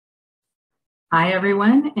Hi,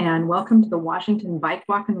 everyone, and welcome to the Washington Bike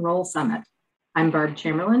Walk and Roll Summit. I'm Barb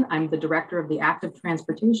Chamberlain. I'm the director of the Active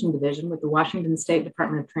Transportation Division with the Washington State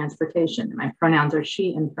Department of Transportation. And my pronouns are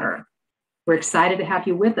she and her. We're excited to have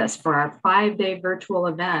you with us for our 5-day virtual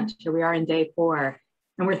event. Here we are in day 4,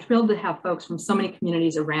 and we're thrilled to have folks from so many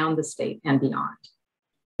communities around the state and beyond.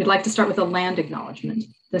 We'd like to start with a land acknowledgement.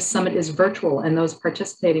 This summit is virtual, and those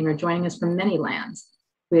participating are joining us from many lands.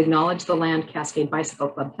 We acknowledge the land Cascade Bicycle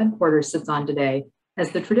Club headquarters sits on today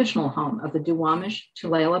as the traditional home of the Duwamish,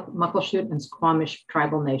 Tulalip, Muckleshoot, and Squamish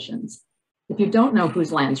tribal nations. If you don't know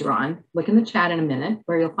whose lands you're on, look in the chat in a minute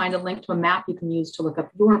where you'll find a link to a map you can use to look up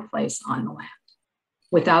your place on the land.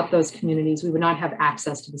 Without those communities, we would not have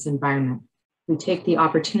access to this environment. We take the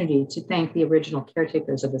opportunity to thank the original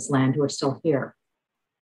caretakers of this land who are still here.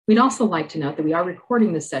 We'd also like to note that we are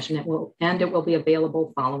recording this session and it will be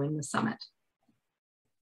available following the summit.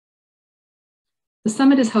 The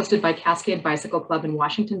summit is hosted by Cascade Bicycle Club and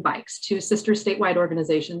Washington Bikes, two sister statewide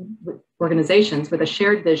organizations with a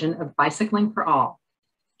shared vision of bicycling for all.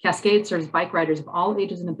 Cascade serves bike riders of all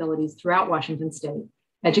ages and abilities throughout Washington state,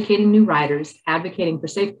 educating new riders, advocating for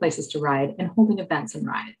safe places to ride, and holding events and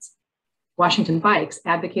rides. Washington Bikes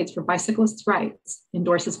advocates for bicyclists' rights,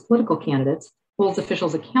 endorses political candidates, holds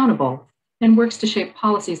officials accountable, and works to shape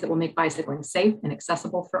policies that will make bicycling safe and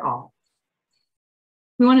accessible for all.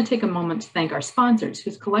 We want to take a moment to thank our sponsors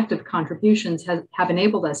whose collective contributions have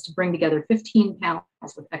enabled us to bring together 15 panels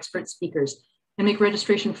with expert speakers and make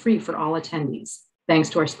registration free for all attendees.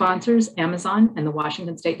 Thanks to our sponsors, Amazon and the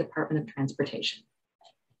Washington State Department of Transportation.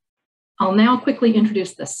 I'll now quickly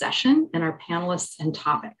introduce the session and our panelists and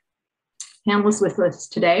topic. Panelists with us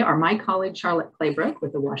today are my colleague, Charlotte Claybrook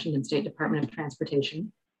with the Washington State Department of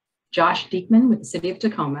Transportation, Josh Diekman with the City of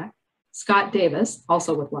Tacoma, Scott Davis,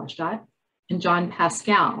 also with WashDOT, and John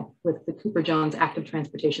Pascal with the Cooper Jones Active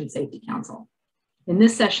Transportation Safety Council. In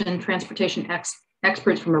this session, transportation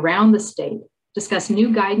experts from around the state discuss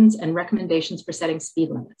new guidance and recommendations for setting speed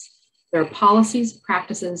limits. There are policies,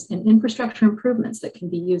 practices, and infrastructure improvements that can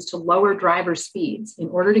be used to lower driver speeds in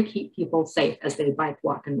order to keep people safe as they bike,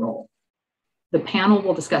 walk, and roll. The panel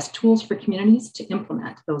will discuss tools for communities to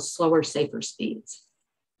implement those slower, safer speeds.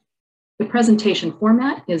 The presentation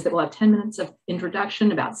format is that we'll have 10 minutes of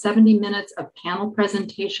introduction, about 70 minutes of panel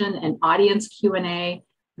presentation and audience Q&A,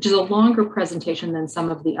 which is a longer presentation than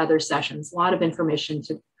some of the other sessions. A lot of information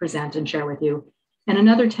to present and share with you, and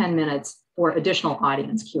another 10 minutes for additional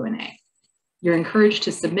audience Q&A. You're encouraged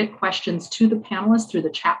to submit questions to the panelists through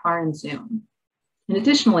the chat bar in Zoom. And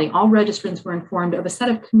additionally, all registrants were informed of a set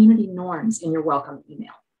of community norms in your welcome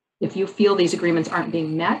email. If you feel these agreements aren't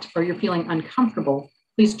being met or you're feeling uncomfortable,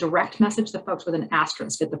 please direct message the folks with an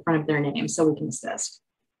asterisk at the front of their name so we can assist.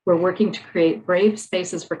 We're working to create brave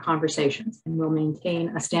spaces for conversations, and we'll maintain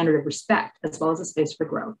a standard of respect as well as a space for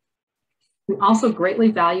growth. We also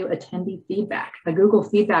greatly value attendee feedback. A Google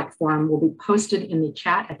feedback form will be posted in the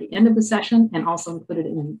chat at the end of the session and also included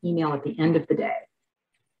in an email at the end of the day.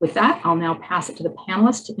 With that, I'll now pass it to the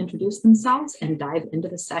panelists to introduce themselves and dive into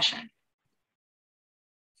the session.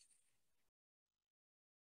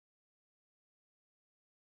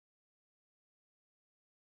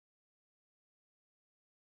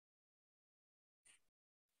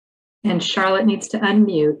 And Charlotte needs to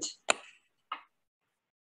unmute.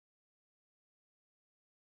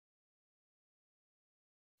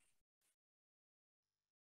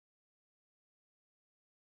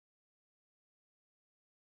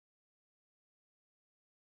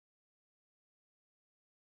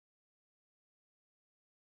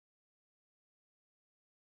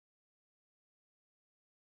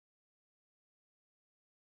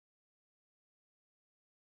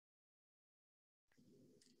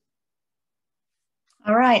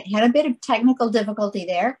 All right, had a bit of technical difficulty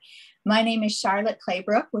there. My name is Charlotte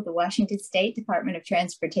Claybrook with the Washington State Department of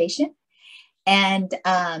Transportation, and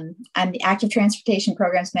I'm the Active Transportation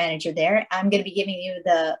Programs Manager there. I'm going to be giving you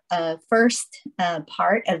the first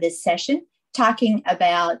part of this session, talking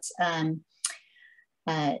about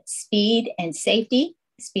speed and safety,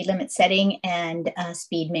 speed limit setting, and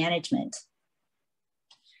speed management.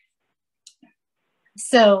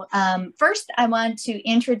 So first, I want to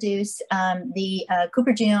introduce the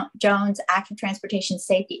Cooper Jones Active Transportation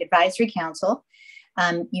Safety Advisory Council.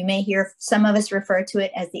 You may hear some of us refer to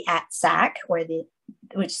it as the ATSAC,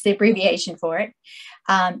 which is the abbreviation for it.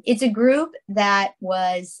 It's a group that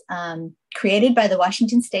was created by the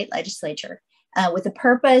Washington State Legislature with the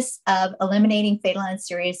purpose of eliminating fatal and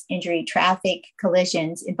serious injury traffic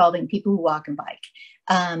collisions involving people who walk and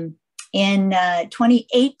bike. In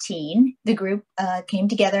 2018, the group came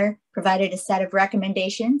together, provided a set of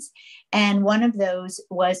recommendations, and one of those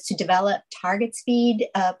was to develop target speed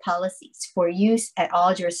policies for use at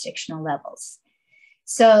all jurisdictional levels.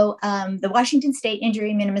 So the Washington State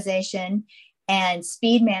Injury Minimization and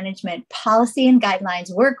Speed Management Policy and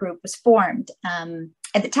Guidelines Work Group was formed.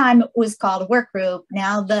 At the time, it was called a work group.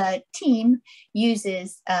 Now the team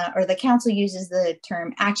uses, or the council uses the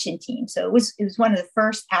term action team. So it was one of the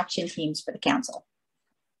first action teams for the council.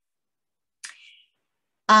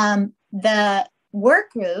 The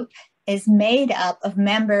work group is made up of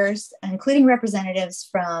members, including representatives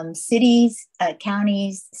from cities,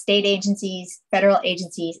 counties, state agencies, federal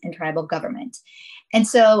agencies, and tribal government. And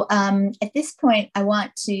so at this point, I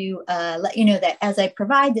want to let you know that as I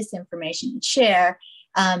provide this information and share,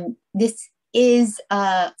 this is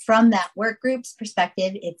from that work group's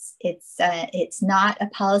perspective. It's not a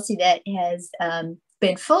policy that has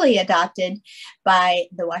been fully adopted by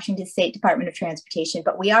the Washington State Department of Transportation,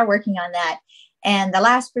 but we are working on that. And the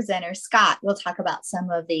last presenter, Scott, will talk about some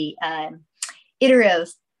of the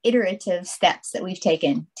iterative steps that we've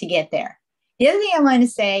taken to get there. The other thing I want to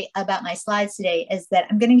say about my slides today is that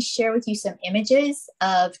I'm going to share with you some images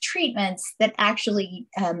of treatments that actually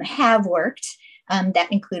have worked.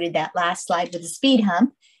 That included that last slide with the speed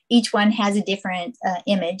hump. Each one has a different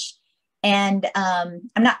image. And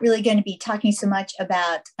I'm not really going to be talking so much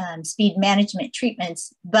about speed management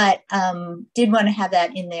treatments, but did want to have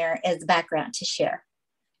that in there as a background to share.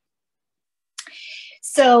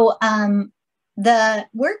 So the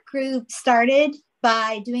work group started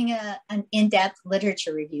by doing an in-depth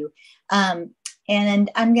literature review.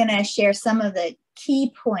 And I'm going to share some of the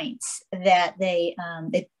key points that they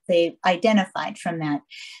identified from that.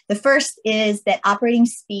 The first is that operating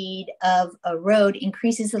speed of a road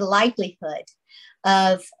increases the likelihood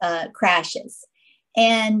of crashes.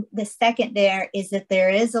 And the second there is that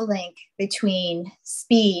there is a link between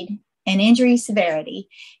speed and injury severity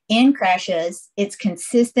in crashes. It's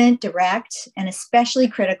consistent, direct, and especially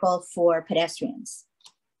critical for pedestrians.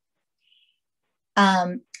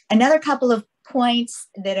 Another couple of points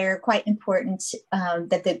that are quite important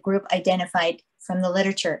that the group identified from the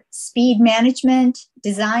literature: speed management,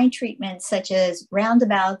 design treatments such as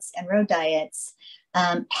roundabouts and road diets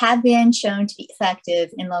have been shown to be effective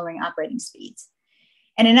in lowering operating speeds.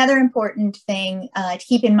 And another important thing to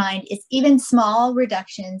keep in mind is even small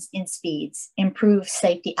reductions in speeds improve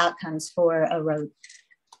safety outcomes for a road.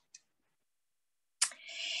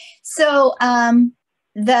 So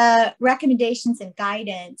the recommendations and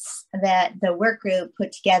guidance that the work group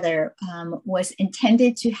put together was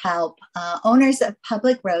intended to help owners of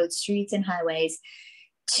public roads, streets, and highways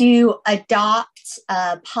to adopt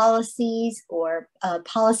policies or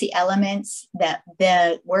policy elements that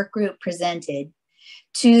the work group presented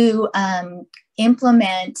to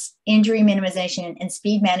implement injury minimization and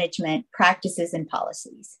speed management practices and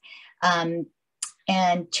policies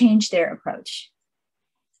and change their approach.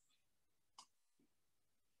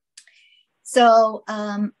 So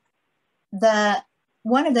one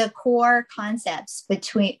of the core concepts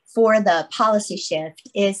for the policy shift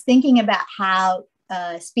is thinking about how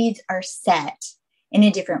speeds are set in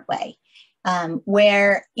a different way,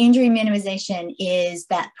 where injury minimization is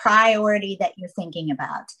that priority that you're thinking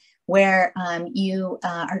about, where you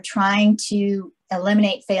are trying to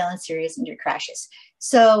eliminate fatal and serious injury crashes.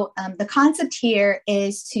 So the concept here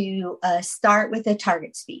is to start with a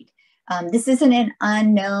target speed. This isn't an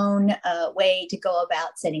unknown way to go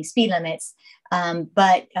about setting speed limits,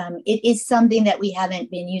 but it is something that we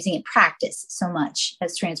haven't been using in practice so much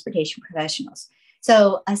as transportation professionals.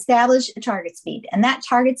 So establish a target speed, and that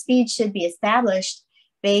target speed should be established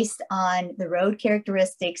based on the road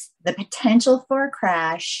characteristics, the potential for a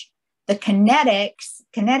crash, the kinetic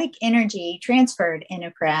energy transferred in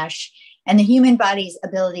a crash, and the human body's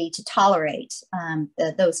ability to tolerate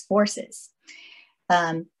those forces.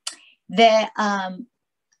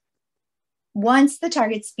 Once the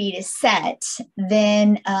target speed is set,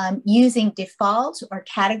 then using default or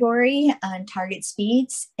category on target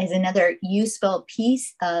speeds is another useful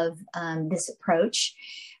piece of this approach.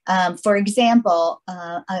 For example,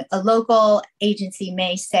 a local agency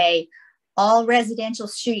may say, all residential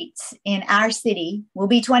streets in our city will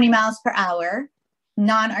be 20 miles per hour.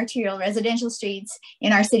 Non-arterial residential streets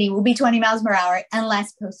in our city will be 20 miles per hour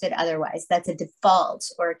unless posted otherwise. That's a default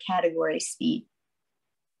or a category speed.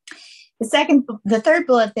 The third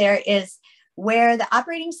bullet there is where the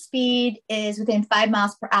operating speed is within 5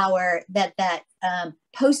 miles per hour, that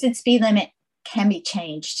posted speed limit can be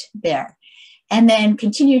changed there. And then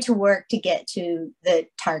continue to work to get to the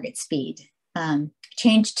target speed.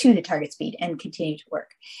 change to the target speed and continue to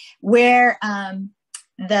work. Where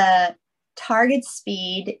the target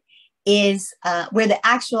speed is, where the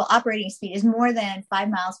actual operating speed is more than 5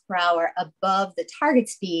 miles per hour above the target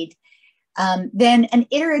speed, then an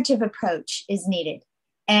iterative approach is needed.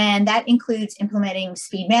 And that includes implementing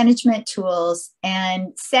speed management tools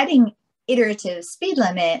and setting iterative speed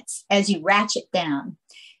limits as you ratchet down.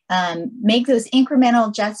 Make those incremental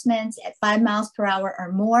adjustments at 5 miles per hour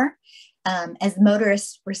or more as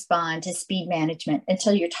motorists respond to speed management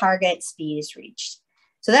until your target speed is reached.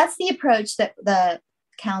 So that's the approach that the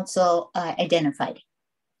council identified.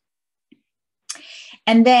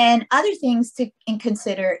 And then other things to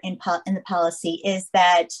consider in the policy is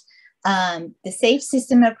that the safe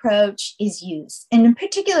system approach is used, and in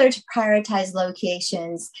particular to prioritize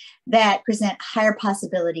locations that present higher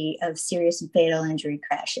possibility of serious and fatal injury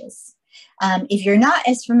crashes. If you're not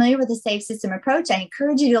as familiar with the safe system approach, I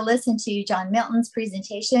encourage you to listen to John Milton's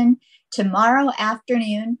presentation tomorrow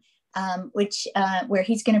afternoon, where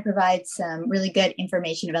he's going to provide some really good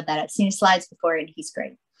information about that. I've seen his slides before and he's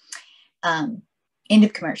great. End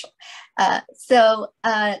of commercial.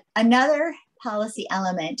 Another policy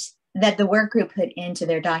element that the work group put into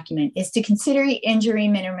their document is to consider injury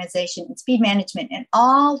minimization and speed management in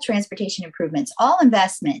all transportation improvements, all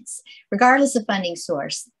investments, regardless of funding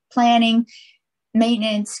source, planning,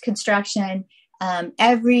 maintenance, construction.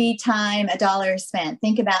 Every time a dollar is spent,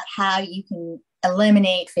 think about how you can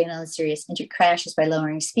eliminate fatal and serious injury crashes by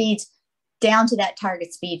lowering speeds down to that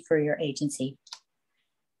target speed for your agency.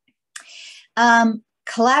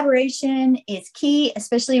 Collaboration is key,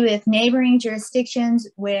 especially with neighboring jurisdictions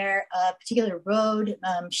where a particular road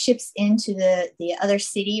ships into the other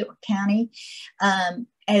city or county,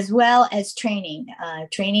 as well as training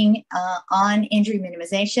on injury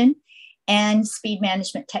minimization and speed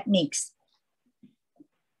management techniques.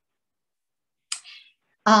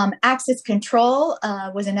 Access control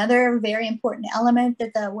was another very important element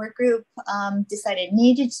that the work group decided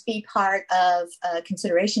needed to be part of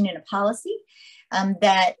consideration in a policy,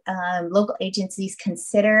 that local agencies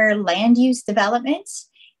consider land use development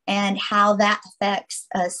and how that affects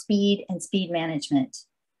speed and speed management.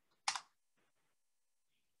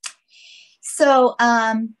 So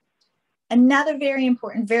another very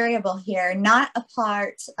important variable here, not a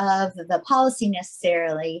part of the policy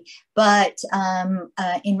necessarily, but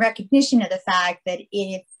in recognition of the fact that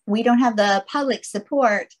if we don't have the public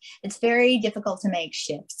support, it's very difficult to make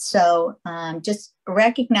shifts. So just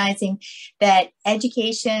recognizing that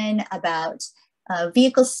education about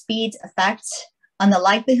vehicle speed's effect on the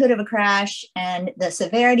likelihood of a crash and the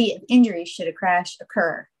severity of injury should a crash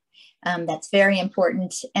occur. That's very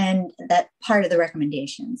important, and that's part of the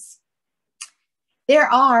recommendations. There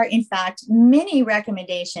are, in fact, many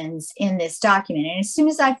recommendations in this document. And as soon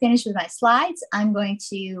as I finish with my slides, I'm going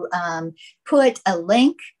to put a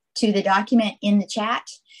link to the document in the chat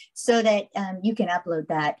so that you can upload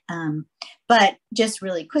that. But just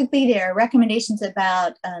really quickly, there are recommendations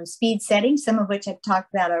about speed setting, some of which I've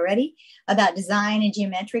talked about already, about design and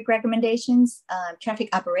geometric recommendations, traffic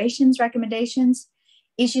operations recommendations,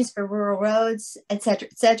 issues for rural roads, et cetera,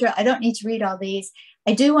 et cetera. I don't need to read all these.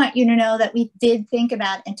 I do want you to know that we did think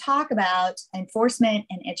about and talk about enforcement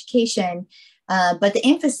and education, but the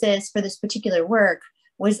emphasis for this particular work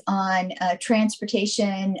was on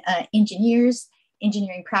transportation engineers,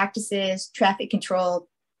 engineering practices, traffic control,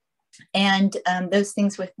 and those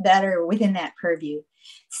things that are within that purview.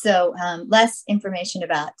 So less information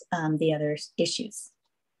about the other issues.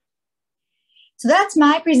 So that's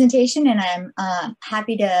my presentation, and I'm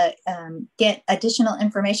happy to get additional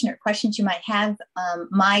information or questions you might have.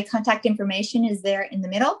 My contact information is there in the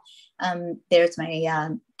middle. There's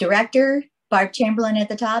my director, Barb Chamberlain, at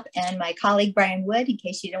the top, and my colleague, Brian Wood, in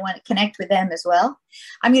case you don't want to connect with them as well.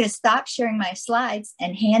 I'm going to stop sharing my slides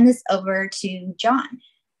and hand this over to John.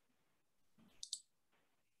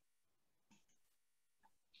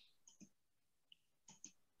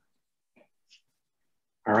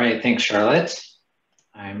 All right, thanks, Charlotte.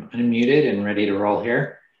 I'm unmuted and ready to roll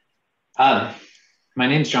here. My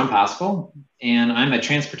name is John Pascal, and I'm a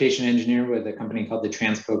transportation engineer with a company called the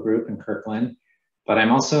Transpo Group in Kirkland, but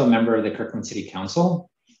I'm also a member of the Kirkland City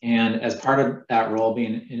Council. And as part of that role,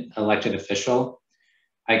 being an elected official,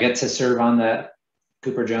 I get to serve on the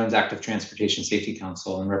Cooper-Jones Active Transportation Safety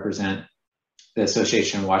Council and represent the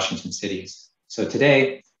Association of Washington Cities. So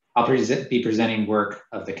today, I'll be presenting work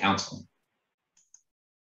of the council.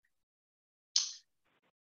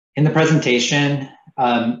 In the presentation,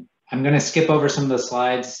 I'm going to skip over some of the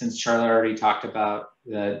slides since Charlotte already talked about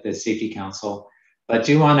the Safety Council, but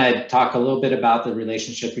do want to talk a little bit about the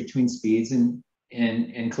relationship between speeds and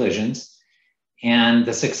collisions, And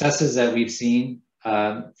the successes that we've seen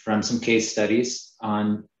from some case studies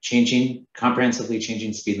on comprehensively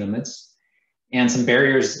changing speed limits, and some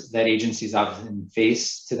barriers that agencies often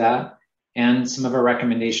face to that, and some of our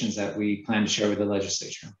recommendations that we plan to share with the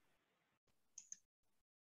legislature.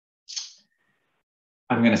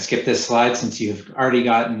 I'm going to skip this slide since you've already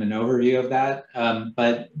gotten an overview of that.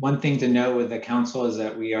 But one thing to note with the council is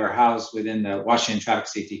that we are housed within the Washington Traffic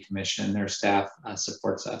Safety Commission. Their staff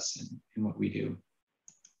supports us in what we do.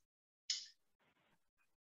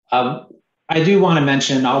 I do want to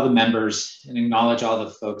mention all the members and acknowledge all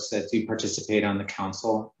the folks that do participate on the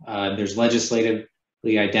council. There's legislatively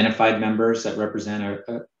identified members that represent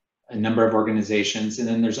a number of organizations, and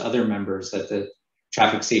then there's other members that the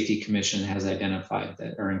Traffic Safety Commission has identified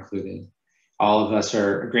that are included. All of us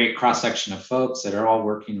are a great cross-section of folks that are all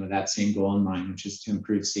working with that same goal in mind, which is to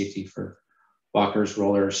improve safety for walkers,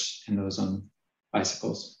 rollers, and those on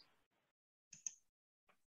bicycles.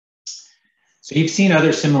 So you've seen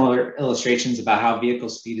other similar illustrations about how vehicle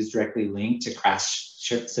speed is directly linked to crash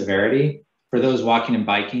severity. For those walking and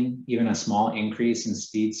biking, even a small increase in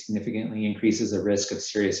speed significantly increases the risk of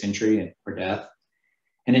serious injury or death.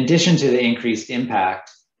 In addition to the increased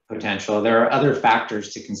impact potential, there are other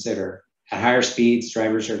factors to consider. At higher speeds,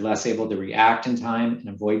 drivers are less able to react in time and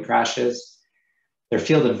avoid crashes. Their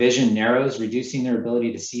field of vision narrows, reducing their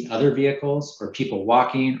ability to see other vehicles or people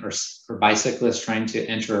walking or bicyclists trying to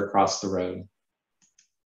enter across the road.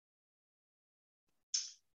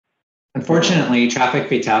 Unfortunately, traffic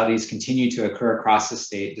fatalities continue to occur across the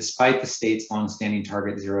state despite the state's longstanding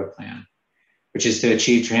Target Zero plan, which is to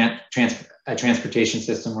achieve a transportation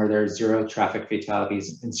system where there are zero traffic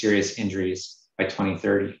fatalities and serious injuries by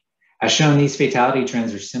 2030. As shown, these fatality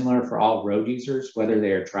trends are similar for all road users, whether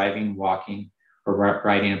they are driving, walking, or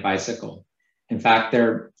riding a bicycle. In fact,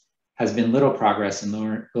 there has been little progress in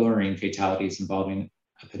lowering fatalities involving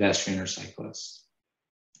a pedestrian or cyclist.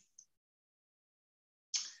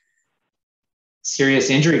 Serious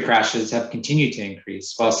injury crashes have continued to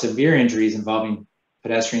increase, while severe injuries involving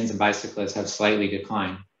pedestrians and bicyclists have slightly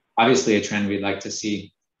declined. Obviously, a trend we'd like to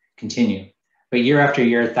see continue. But year after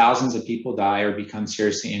year, thousands of people die or become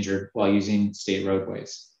seriously injured while using state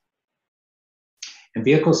roadways. And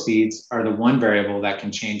vehicle speeds are the one variable that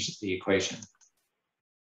can change the equation.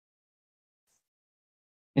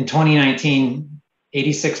 In 2019,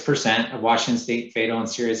 86% of Washington state fatal and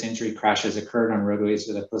serious injury crashes occurred on roadways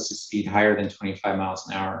with a posted speed higher than 25 miles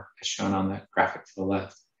an hour, as shown on the graphic to the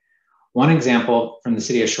left. One example from the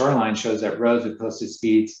city of Shoreline shows that roads with posted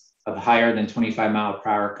speeds of higher than 25 miles per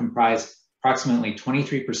hour comprise approximately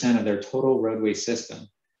 23% of their total roadway system.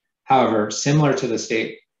 However, similar to the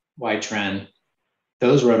statewide trend,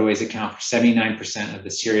 those roadways account for 79% of the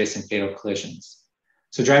serious and fatal collisions.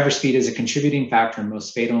 So driver speed is a contributing factor in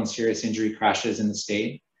most fatal and serious injury crashes in the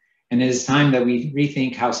state. And it is time that we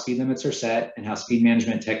rethink how speed limits are set and how speed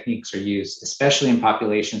management techniques are used, especially in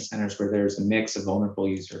population centers where there's a mix of vulnerable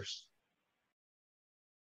users.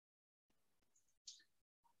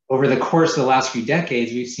 Over the course of the last few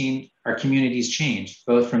decades, we've seen our communities change,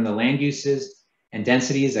 both from the land uses and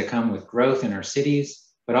densities that come with growth in our cities,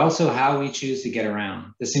 but also how we choose to get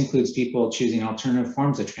around. This includes people choosing alternative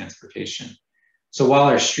forms of transportation. So while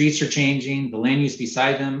our streets are changing, the land use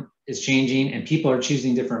beside them is changing, and people are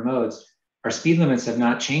choosing different modes, our speed limits have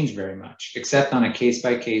not changed very much, except on a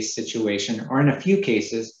case-by-case situation, or in a few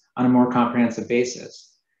cases, on a more comprehensive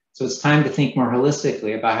basis. So it's time to think more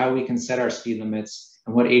holistically about how we can set our speed limits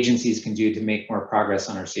and what agencies can do to make more progress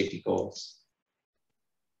on our safety goals.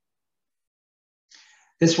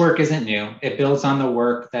 This work isn't new. It builds on the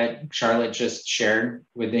work that Charlotte just shared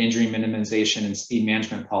with the injury minimization and speed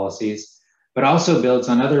management policies, but also builds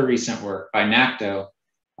on other recent work by NACTO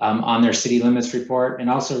on their city limits report, and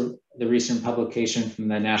also the recent publication from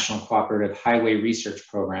the National Cooperative Highway Research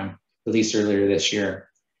Program released earlier this year.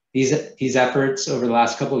 These efforts over the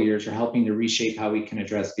last couple of years are helping to reshape how we can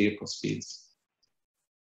address vehicle speeds.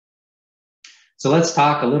 So let's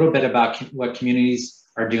talk a little bit about what communities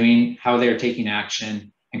are doing, how they're taking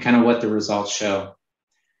action, and kind of what the results show.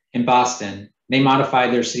 In Boston, they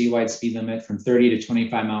modified their citywide speed limit from 30 to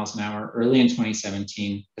 25 miles an hour early in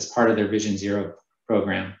 2017 as part of their Vision Zero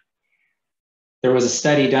program. There was a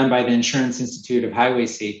study done by the Insurance Institute of Highway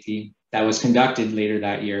Safety that was conducted later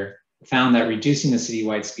that year, found that reducing the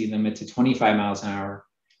citywide speed limit to 25 miles an hour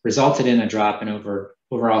resulted in a drop in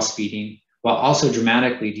overall speeding, while also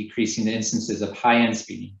dramatically decreasing the instances of high-end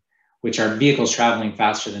speeding, which are vehicles traveling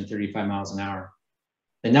faster than 35 miles an hour.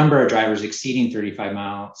 The number of drivers exceeding 35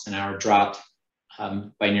 miles an hour dropped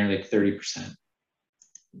by nearly 30%.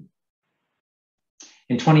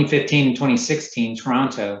 In 2015 and 2016,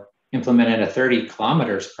 Toronto implemented a 30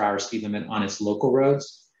 kilometers per hour speed limit on its local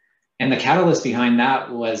roads. And the catalyst behind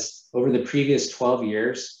that was over the previous 12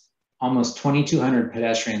 years, almost 2,200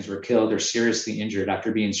 pedestrians were killed or seriously injured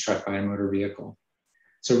after being struck by a motor vehicle.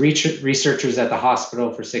 So researchers at the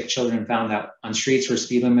Hospital for Sick Children found that on streets where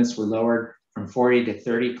speed limits were lowered from 40 to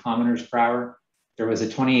 30 kilometers per hour, there was a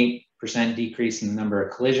 28% decrease in the number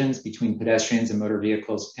of collisions between pedestrians and motor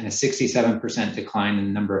vehicles and a 67% decline in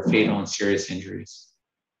the number of fatal and serious injuries.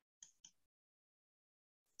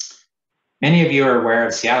 Many of you are aware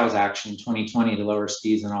of Seattle's action in 2020 to lower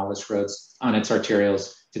speeds on all its roads on its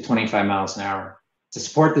arterials to 25 miles an hour. To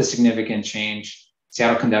support this significant change,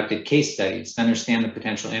 Seattle conducted case studies to understand the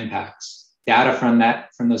potential impacts. Data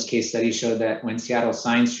from those case studies showed that when Seattle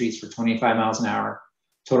signed streets for 25 miles an hour,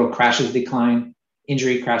 total crashes declined,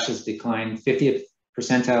 injury crashes declined, 50th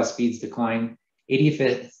percentile speeds declined,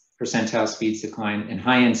 85th percentile speeds declined, and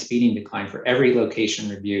high-end speeding declined for every location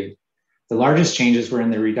reviewed. The largest changes were in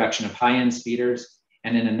the reduction of high-end speeders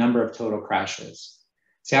and in a number of total crashes.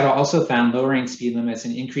 Seattle also found lowering speed limits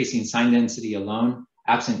and increasing sign density alone,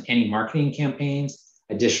 absent any marketing campaigns,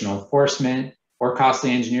 additional enforcement, or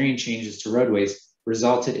costly engineering changes to roadways,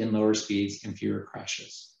 resulted in lower speeds and fewer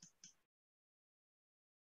crashes.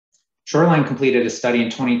 Shoreline completed a study in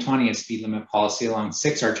 2020 of speed limit policy along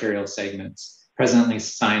 6 arterial segments, presently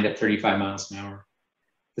signed at 35 miles an hour.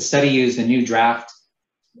 The study used a new draft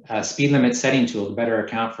speed limit setting tool to better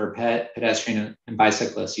account for pedestrian and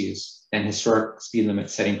bicyclist use than historic speed limit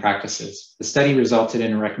setting practices. The study resulted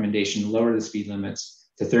in a recommendation to lower the speed limits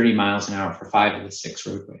to 30 miles an hour for 5 of the 6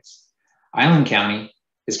 roadways. Island County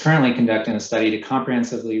is currently conducting a study to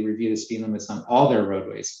comprehensively review the speed limits on all their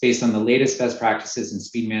roadways based on the latest best practices in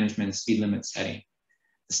speed management and speed limit setting.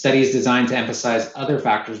 The study is designed to emphasize other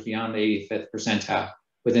factors beyond the 85th percentile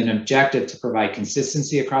with an objective to provide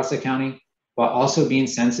consistency across the county while also being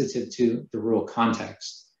sensitive to the rural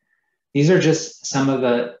context. These are just some of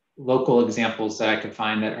the local examples that I could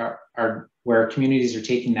find that are where communities are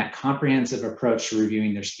taking that comprehensive approach to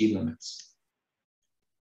reviewing their speed limits.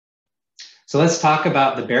 So let's talk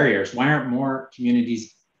about the barriers. Why aren't more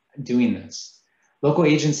communities doing this? Local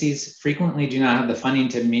agencies frequently do not have the funding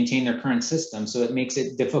to maintain their current system, so it makes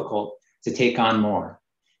it difficult to take on more.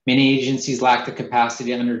 Many agencies lack the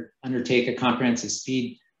capacity to undertake a comprehensive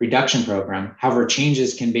speed reduction program. However,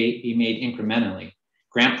 changes can be made incrementally.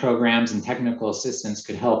 Grant programs and technical assistance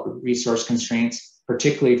could help with resource constraints,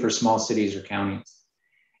 particularly for small cities or counties.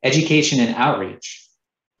 Education and outreach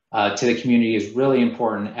to the community is really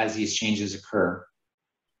important as these changes occur.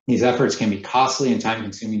 These efforts can be costly and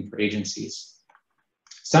time-consuming for agencies.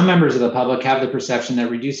 Some members of the public have the perception that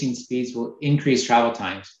reducing speeds will increase travel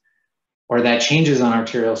times, or that changes on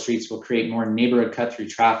arterial streets will create more neighborhood cut-through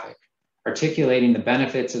traffic. Articulating the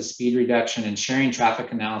benefits of speed reduction and sharing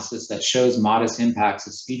traffic analysis that shows modest impacts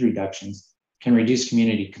of speed reductions can reduce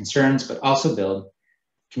community concerns, but also build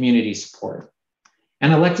community support.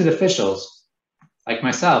 And elected officials, like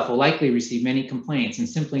myself, will likely receive many complaints and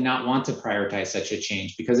simply not want to prioritize such a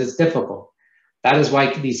change because it's difficult. That is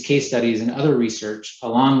why these case studies and other research,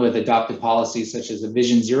 along with adopted policies such as the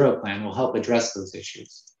Vision Zero plan, will help address those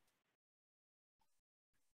issues.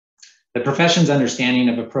 The profession's understanding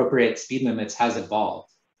of appropriate speed limits has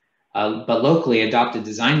evolved, but locally adopted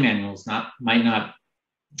design manuals might not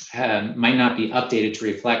be updated to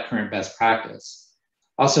reflect current best practice.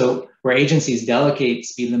 Also, where agencies delegate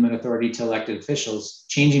speed limit authority to elected officials,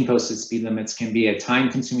 changing posted speed limits can be a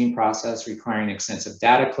time-consuming process requiring extensive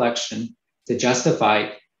data collection to justify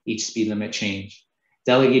each speed limit change.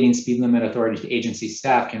 Delegating speed limit authority to agency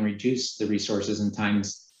staff can reduce the resources and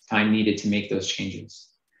time needed to make those changes.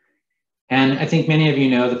 And I think many of you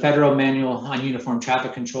know the Federal Manual on Uniform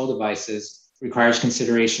Traffic Control Devices requires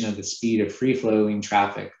consideration of the speed of free-flowing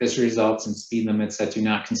traffic. This results in speed limits that do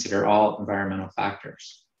not consider all environmental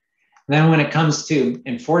factors. And then when it comes to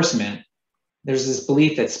enforcement, there's this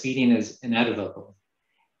belief that speeding is inevitable,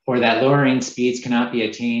 or that lowering speeds cannot be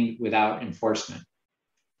attained without enforcement.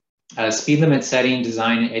 Speed limit setting,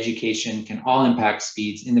 design, and education can all impact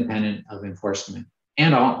speeds independent of enforcement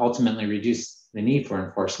and ultimately reduce the need for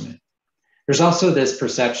enforcement. There's also this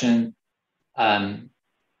perception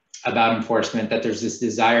about enforcement that there's this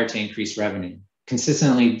desire to increase revenue.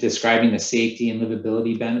 Consistently describing the safety and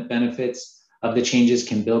livability benefits of the changes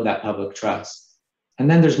can build that public trust. And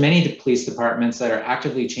then there's many police departments that are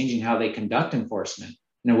actively changing how they conduct enforcement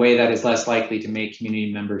in a way that is less likely to make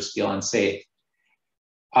community members feel unsafe.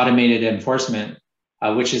 Automated enforcement,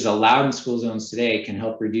 which is allowed in school zones today, can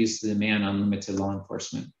help reduce the demand on limited law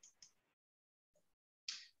enforcement.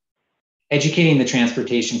 Educating the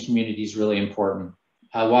transportation community is really important.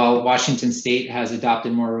 While Washington State has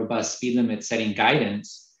adopted more robust speed limit setting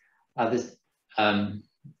guidance, let me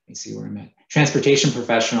see where I'm at. Transportation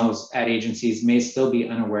professionals at agencies may still be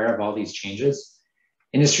unaware of all these changes.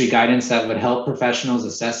 Industry guidance that would help professionals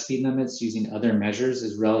assess speed limits using other measures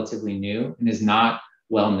is relatively new and is not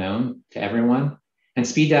well known to everyone. And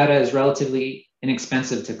speed data is relatively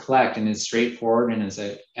inexpensive to collect and is straightforward and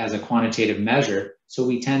as a quantitative measure, so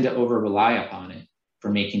we tend to over-rely upon it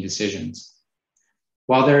for making decisions.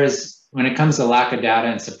 While when it comes to lack of data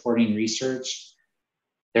and supporting research,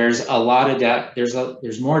 there's a lot of data,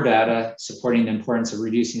 there's more data supporting the importance of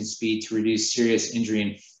reducing speed to reduce serious injury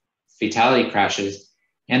and fatality crashes.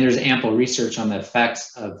 And there's ample research on the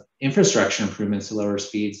effects of infrastructure improvements to lower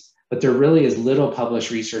speeds, but there really is little published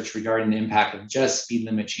research regarding the impact of just speed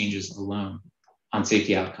limit changes alone on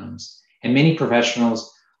safety outcomes. And many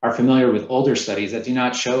professionals are familiar with older studies that do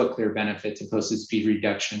not show a clear benefit to posted speed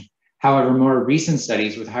reduction. However, more recent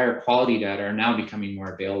studies with higher quality data are now becoming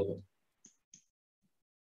more available.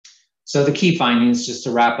 So the key findings, just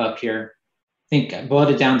to wrap up here, I boiled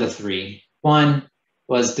it down to 3. One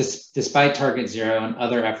was despite Target Zero and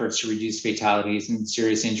other efforts to reduce fatalities and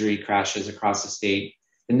serious injury crashes across the state,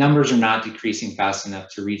 the numbers are not decreasing fast enough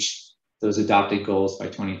to reach those adopted goals by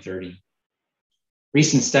 2030.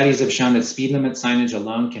 Recent studies have shown that speed limit signage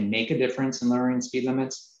alone can make a difference in lowering speed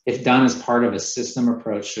limits if done as part of a system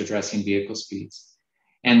approach to addressing vehicle speeds.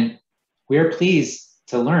 And we're pleased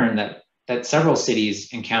to learn that several cities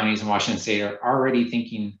and counties in Washington State are already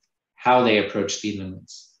thinking how they approach speed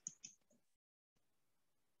limits.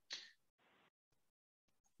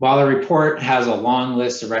 While the report has a long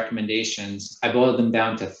list of recommendations, I boiled them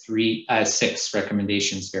down to 6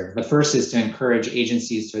 recommendations here. The first is to encourage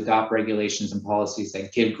agencies to adopt regulations and policies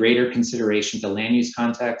that give greater consideration to land use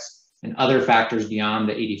context and other factors beyond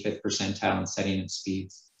the 85th percentile in setting of speed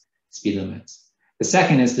limits. The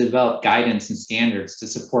second is to develop guidance and standards to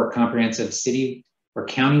support comprehensive city or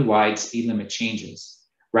county-wide speed limit changes,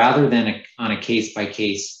 rather than on a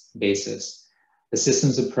case-by-case basis. The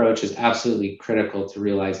systems approach is absolutely critical to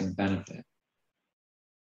realizing benefit.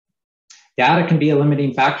 Data can be a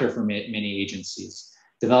limiting factor for many agencies.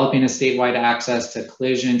 Developing a statewide access to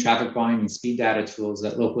collision, traffic volume, and speed data tools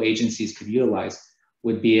that local agencies could utilize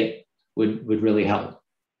would really help.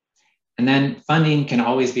 And then funding can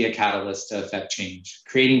always be a catalyst to affect change.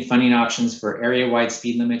 Creating funding options for area-wide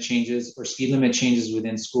speed limit changes or speed limit changes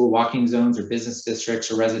within school walking zones or business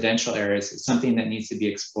districts or residential areas is something that needs to be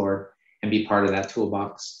explored and be part of that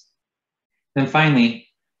toolbox. Then finally,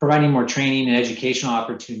 providing more training and educational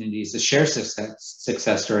opportunities to share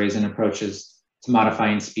success stories and approaches to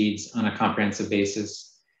modifying speeds on a comprehensive basis.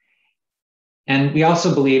 And we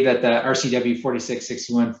also believe that the RCW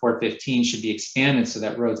 4661-415 should be expanded so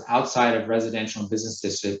that roads outside of residential and business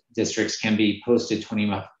districts can be posted 20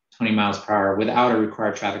 miles per hour without a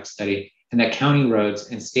required traffic study, and that county roads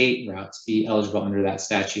and state routes be eligible under that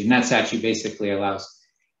statute. And that statute basically allows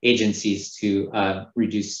agencies to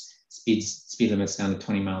reduce speed limits down to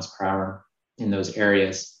 20 miles per hour in those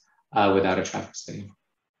areas without a traffic study.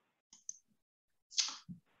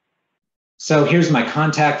 So here's my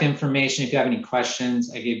contact information. If you have any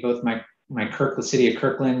questions, I gave both my City of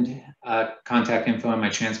Kirkland contact info and my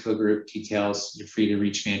Transpo group details. You're free to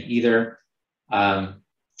reach me at either.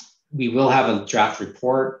 We will have a draft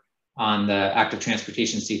report on the Active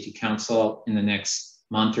Transportation Safety Council in the next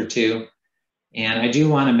month or 2. And I do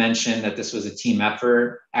want to mention that this was a team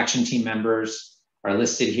effort. Action team members are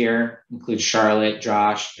listed here, include Charlotte,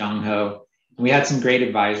 Josh, Young-Ho. We had some great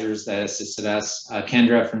advisors that assisted us.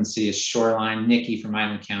 Kendra from the City of Shoreline, Nikki from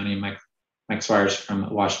Island County, and Mike Swires from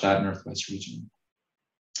WashDOT Northwest Region.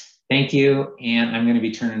 Thank you, and I'm going to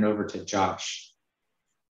be turning it over to Josh.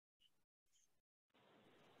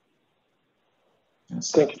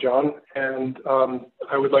 Thank you, John. And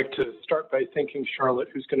I would like to start by thanking Charlotte,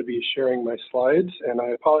 who's going to be sharing my slides. And I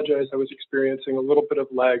apologize, I was experiencing a little bit of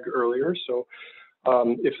lag earlier, so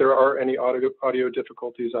if there are any audio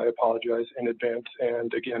difficulties, I apologize in advance.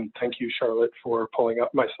 And again, thank you, Charlotte, for pulling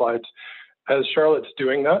up my slides. As Charlotte's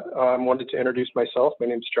doing that, I wanted to introduce myself. My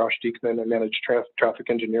name is Josh Diekman. I manage traffic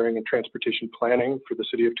engineering and transportation planning for the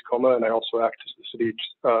City of Tacoma, and I also act as the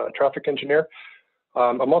city's traffic engineer.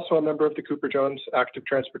 I'm also a member of the Cooper Jones Active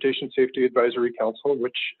Transportation Safety Advisory Council,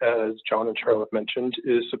 which, as John and Charlotte mentioned,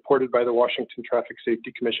 is supported by the Washington Traffic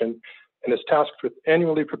Safety Commission and is tasked with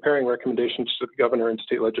annually preparing recommendations to the governor and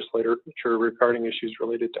state legislature regarding issues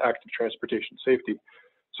related to active transportation safety.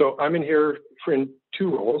 So I'm in here in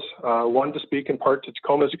 2 roles, one to speak in part to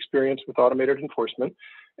Tacoma's experience with automated enforcement,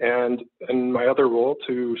 and in my other role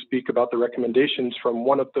to speak about the recommendations from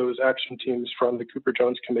one of those action teams from the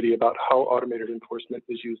Cooper-Jones Committee about how automated enforcement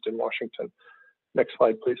is used in Washington. Next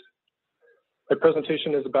slide, please. My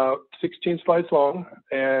presentation is about 16 slides long,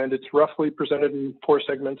 and it's roughly presented in 4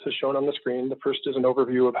 segments as shown on the screen. The first is an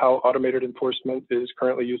overview of how automated enforcement is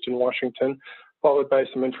currently used in Washington, followed by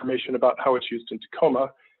some information about how it's used in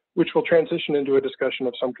Tacoma, which will transition into a discussion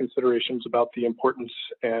of some considerations about the importance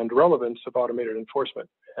and relevance of automated enforcement.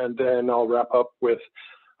 And then I'll wrap up with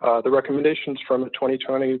the recommendations from a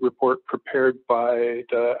 2020 report prepared by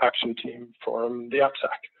the action team from the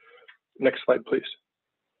APSAC. Next slide, please.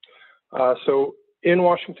 So in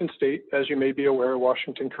Washington State, as you may be aware,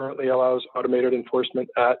 Washington currently allows automated enforcement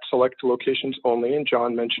at select locations only, and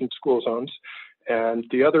John mentioned school zones. And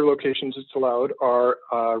the other locations it's allowed are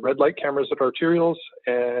red light cameras at arterials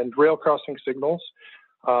and rail crossing signals.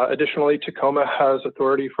 Additionally, Tacoma has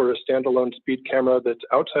authority for a standalone speed camera that's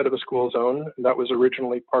outside of a school zone. That was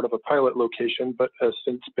originally part of a pilot location, but has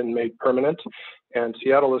since been made permanent. And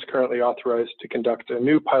Seattle is currently authorized to conduct a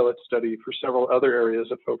new pilot study for several other areas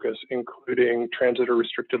of focus, including transit or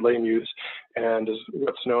restricted lane use, and is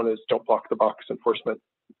what's known as don't block the box enforcement.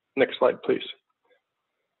 Next slide, please.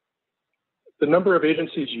 The number of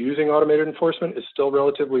agencies using automated enforcement is still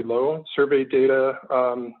relatively low. Survey data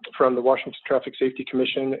from the Washington Traffic Safety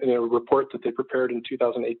Commission in a report that they prepared in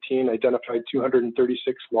 2018 identified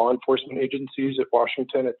 236 law enforcement agencies at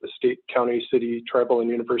Washington at the state, county, city, tribal,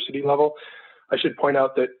 and university level. I should point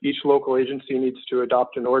out that each local agency needs to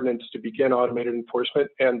adopt an ordinance to begin automated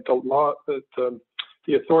enforcement, and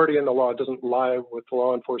the authority in the law doesn't lie with the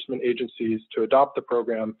law enforcement agencies to adopt the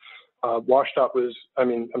program.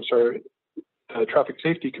 The Traffic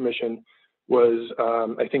Safety Commission was,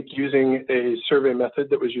 I think, using a survey method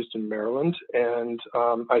that was used in Maryland, and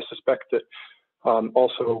I suspect that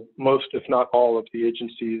also most, if not all, of the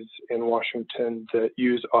agencies in Washington that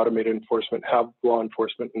use automated enforcement have law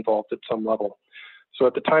enforcement involved at some level. So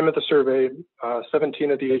at the time of the survey,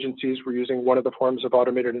 17 of the agencies were using one of the forms of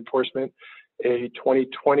automated enforcement. A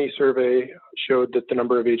 2020 survey showed that the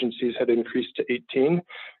number of agencies had increased to 18,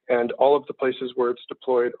 and all of the places where it's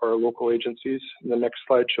deployed are local agencies. And the next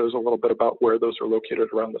slide shows a little bit about where those are located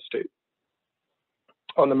around the state.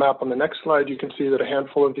 On the map on the next slide, you can see that a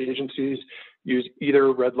handful of the agencies use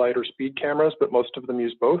either red light or speed cameras, but most of them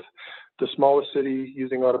use both. The smallest city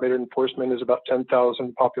using automated enforcement is about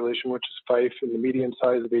 10,000 population, which is Fife, and the median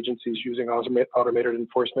size of agencies using automated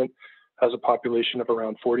enforcement has a population of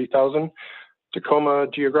around 40,000. Tacoma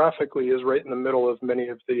geographically is right in the middle of many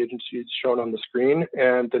of the agencies shown on the screen,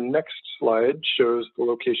 and the next slide shows the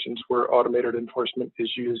locations where automated enforcement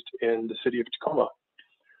is used in the city of Tacoma.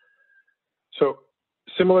 So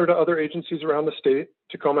similar to other agencies around the state,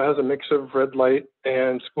 Tacoma has a mix of red light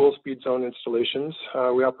and school speed zone installations.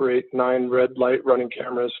 We operate 9 red light running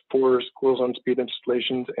cameras, 4 school zone speed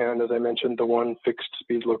installations, and as I mentioned, the 1 fixed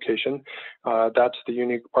speed location. That's the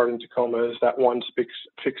unique part in Tacoma, is that 1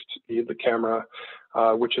 fixed speed, the camera,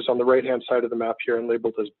 which is on the right-hand side of the map here and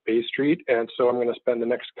labeled as Bay Street. And so I'm going to spend the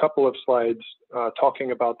next couple of slides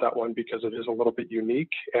talking about that one because it is a little bit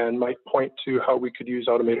unique and might point to how we could use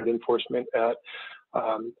automated enforcement at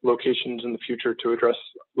locations in the future to address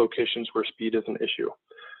locations where speed is an issue.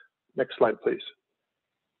 Next slide, please.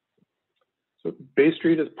 So Bay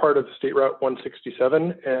Street is part of State Route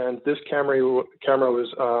 167, and this camera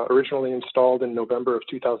was originally installed in November of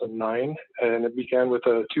 2009, and it began with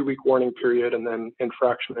a 2-week warning period, and then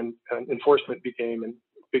infraction and enforcement began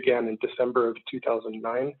in December of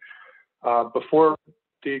 2009. Before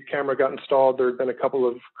the camera got installed, there had been a couple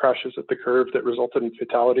of crashes at the curve that resulted in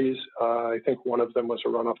fatalities. I think one of them was a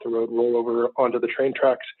run off the road rollover onto the train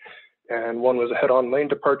tracks, and one was a head-on lane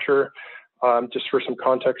departure. Just for some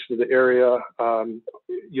context of the area,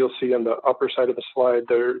 you'll see on the upper side of the slide,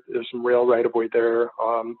 there's some rail right-of-way there.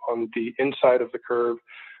 On the inside of the curve,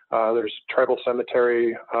 there's tribal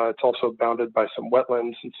cemetery. It's also bounded by some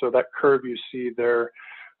wetlands, and so that curve you see there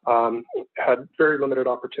had very limited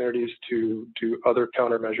opportunities to do other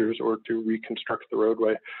countermeasures or to reconstruct the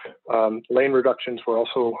roadway. Lane reductions were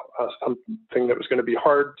also something that was going to be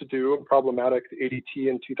hard to do and problematic. The ADT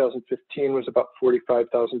in 2015 was about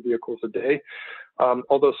 45,000 vehicles a day.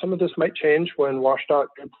 Although some of this might change when WashDOT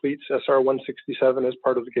completes SR 167 as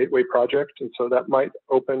part of the Gateway project, and so that might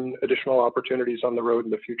open additional opportunities on the road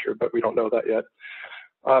in the future, but we don't know that yet.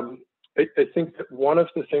 I think that one of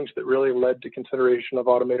the things that really led to consideration of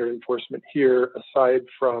automated enforcement here, aside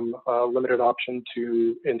from limited option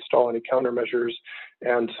to install any countermeasures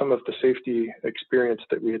and some of the safety experience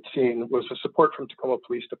that we had seen, was the support from Tacoma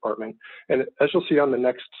Police Department. And as you'll see on the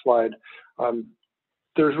next slide,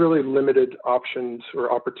 there's really limited options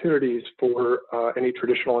or opportunities for any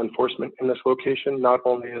traditional enforcement in this location. Not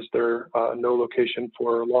only is there no location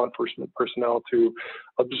for law enforcement personnel to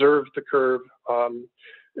observe the curve,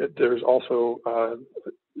 there's also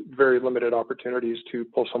very limited opportunities to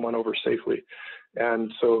pull someone over safely.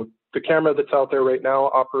 And so the camera that's out there right now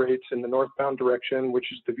operates in the northbound direction, which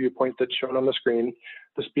is the viewpoint that's shown on the screen.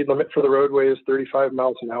 The speed limit for the roadway is 35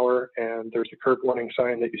 miles an hour, and there's a curb warning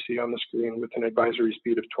sign that you see on the screen with an advisory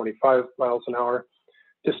speed of 25 miles an hour.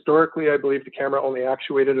 Historically, I believe the camera only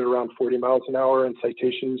actuated at around 40 miles an hour, and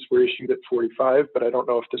citations were issued at 45, but I don't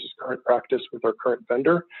know if this is current practice with our current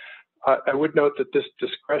vendor. I would note that this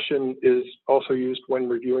discretion is also used when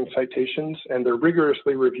reviewing citations, and they're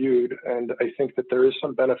rigorously reviewed, and I think that there is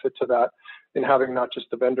some benefit to that in having not just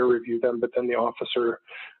the vendor review them, but then the officer.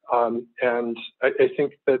 And I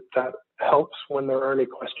think that that helps when there are any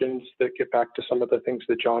questions that get back to some of the things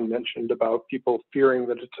that John mentioned about people fearing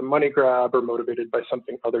that it's a money grab or motivated by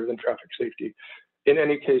something other than traffic safety. In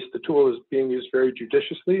any case, the tool is being used very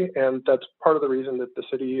judiciously, and that's part of the reason that the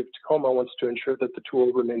city of Tacoma wants to ensure that the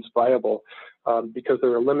tool remains viable, because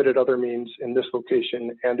there are limited other means in this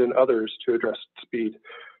location and in others to address speed.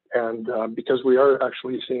 And because we are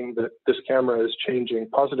actually seeing that this camera is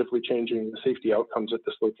positively changing the safety outcomes at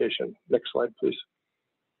this location. Next slide, please.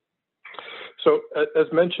 So as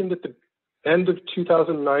mentioned at the end of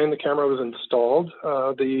 2009, the camera was installed.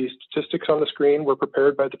 The statistics on the screen were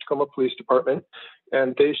prepared by the Tacoma Police Department,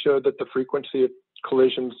 and they showed that the frequency of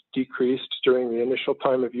collisions decreased during the initial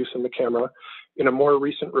time of use in the camera. In a more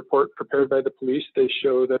recent report prepared by the police, they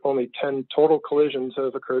show that only 10 total collisions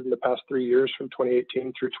have occurred in the past 3 years from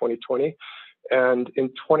 2018 through 2020. And in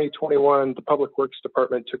 2021, the Public Works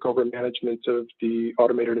Department took over management of the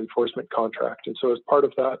automated enforcement contract. And so as part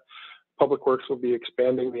of that, Public Works will be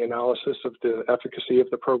expanding the analysis of the efficacy of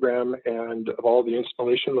the program and of all the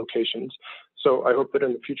installation locations. So I hope that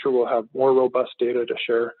in the future we'll have more robust data to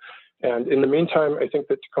share. And in the meantime, I think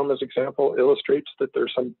that Tacoma's example illustrates that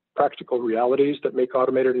there's some practical realities that make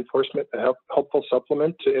automated enforcement a helpful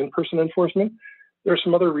supplement to in-person enforcement. There are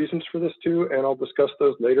some other reasons for this too, and I'll discuss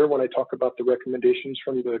those later when I talk about the recommendations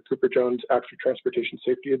from the Cooper-Jones Active Transportation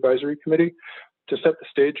Safety Advisory Committee. To set the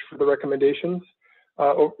stage for the recommendations,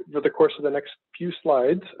 over the course of the next few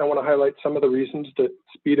slides, I want to highlight some of the reasons that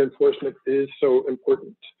speed enforcement is so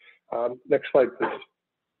important. Next slide, please.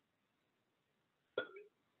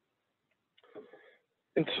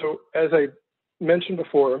 And so, as I mentioned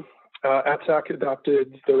before, ATSAC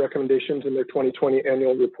adopted the recommendations in their 2020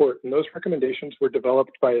 annual report, and those recommendations were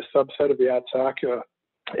developed by a subset of the ATSAC,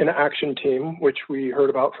 an action team, which we heard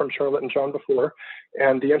about from Charlotte and John before,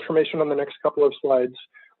 and the information on the next couple of slides,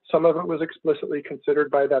 some of it was explicitly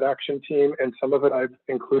considered by that action team, and some of it I've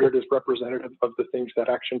included as representative of the things that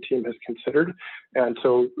action team has considered. And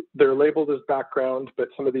so they're labeled as background, but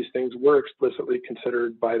some of these things were explicitly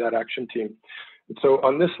considered by that action team. And so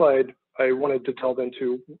on this slide, I wanted to delve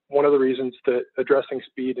into one of the reasons that addressing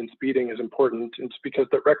speed and speeding is important. It's because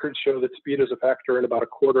the records show that speed is a factor in about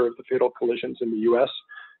 1/4 of the fatal collisions in the US.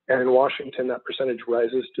 And in Washington, that percentage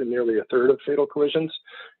rises to nearly 1/3 of fatal collisions.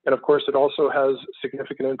 And of course, it also has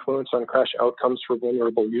significant influence on crash outcomes for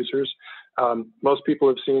vulnerable users. Most people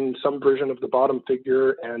have seen some version of the bottom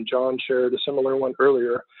figure, and John shared a similar one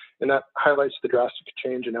earlier, and that highlights the drastic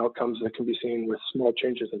change in outcomes that can be seen with small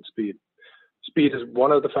changes in speed. Speed is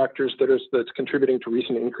one of the factors that's contributing to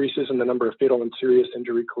recent increases in the number of fatal and serious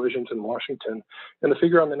injury collisions in Washington. And the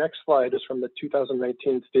figure on the next slide is from the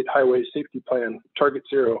 2019 State Highway Safety Plan, Target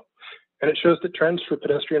Zero. And it shows that trends for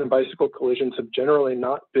pedestrian and bicycle collisions have generally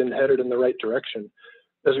not been headed in the right direction.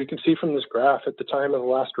 As we can see from this graph, at the time of the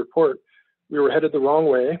last report, we were headed the wrong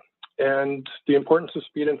way, and the importance of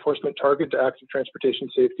speed enforcement targeted to active transportation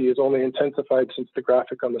safety is only intensified since the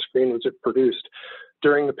graphic on the screen was produced.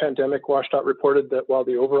 During the pandemic, WSDOT reported that while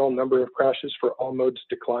the overall number of crashes for all modes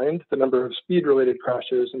declined, the number of speed-related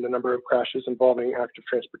crashes and the number of crashes involving active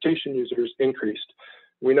transportation users increased.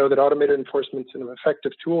 We know that automated enforcement is an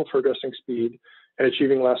effective tool for addressing speed and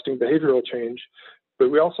achieving lasting behavioral change, but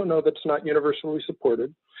we also know that it's not universally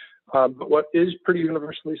supported. But what is pretty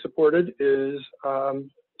universally supported is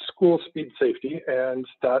school speed safety, and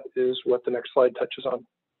that is what the next slide touches on.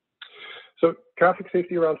 So traffic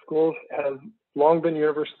safety around schools has long been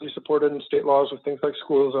universally supported in state laws with things like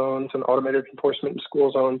school zones and automated enforcement in school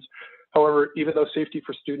zones. However, even though safety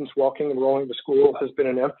for students walking and rolling to school has been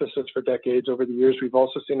an emphasis for decades, over the years, we've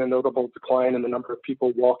also seen a notable decline in the number of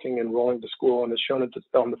people walking and rolling to school, and as shown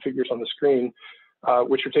on the figures on the screen,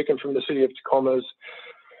 which are taken from the City of Tacoma's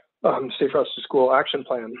Safe Routes to School Action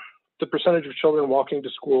Plan. the percentage of children walking to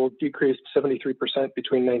school decreased 73%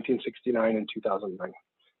 between 1969 and 2009.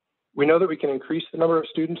 We know that we can increase the number of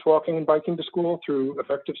students walking and biking to school through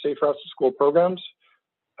effective Safe Routes to School programs.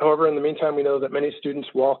 However, in the meantime, we know that many students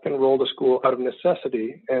walk and roll to school out of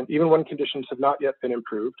necessity, and even when conditions have not yet been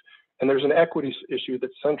improved, and there's an equity issue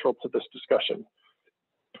that's central to this discussion.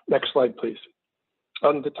 Next slide, please.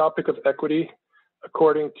 On the topic of equity,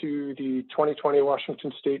 according to the 2020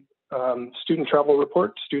 Washington State Student Travel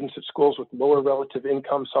Report, students at schools with lower relative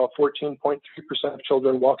income saw 14.3% of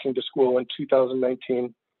children walking to school in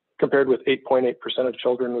 2019, compared with 8.8% of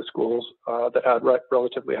children with schools that had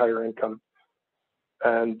relatively higher income.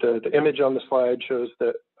 And the image on the slide shows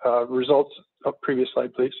that results, previous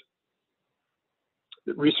slide, please.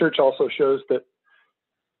 The research also shows that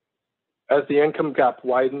as the income gap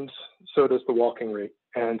widens, so does the walking rate.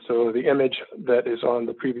 And so the image that is on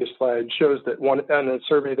the previous slide shows that and a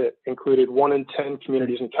survey that included 1 in 10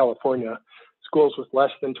 communities in California, schools with less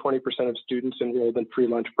than 20% of students enrolled in free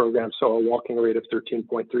lunch programs saw a walking rate of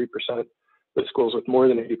 13.3%, but schools with more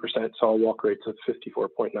than 80% saw walk rates of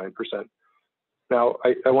 54.9%. Now,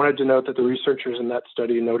 I wanted to note that the researchers in that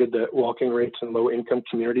study noted that walking rates in low-income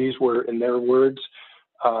communities were, in their words,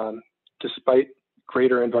 despite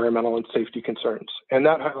greater environmental and safety concerns. And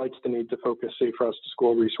that highlights the need to focus Safe Routes to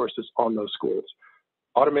School resources on those schools.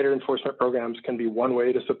 Automated enforcement programs can be one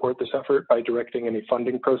way to support this effort by directing any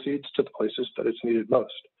funding proceeds to the places that it's needed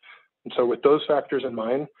most. And so with those factors in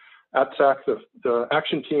mind, ATSAC, the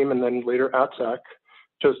action team, and then later ATSAC,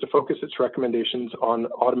 chose to focus its recommendations on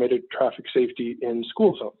automated traffic safety in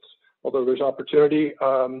school zones. Although there's opportunity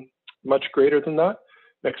much greater than that.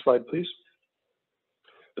 Next slide, please.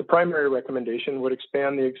 The primary recommendation would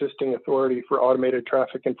expand the existing authority for automated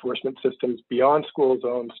traffic enforcement systems beyond school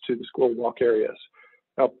zones to the school walk areas.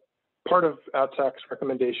 Now, part of ATSAC's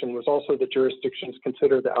recommendation was also that jurisdictions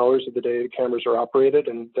consider the hours of the day the cameras are operated,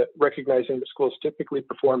 and that recognizing that schools typically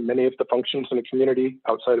perform many of the functions in a community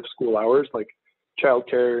outside of school hours, like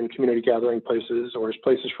childcare and community gathering places or as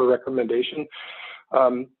places for recommendation.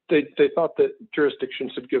 They thought that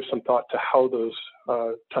jurisdictions should give some thought to how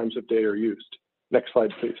those times of day are used. Next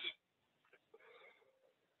slide, please.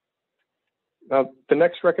 Now, the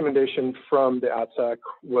next recommendation from the ATSAC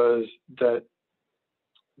was that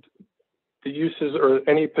the uses or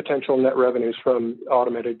any potential net revenues from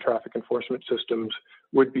automated traffic enforcement systems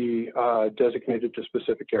would be designated to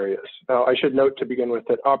specific areas. Now, I should note to begin with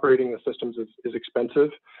that operating the systems is expensive,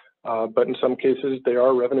 but in some cases they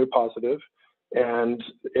are revenue positive. And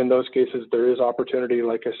in those cases, there is opportunity,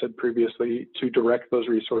 like I said previously, to direct those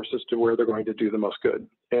resources to where they're going to do the most good.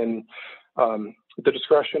 And the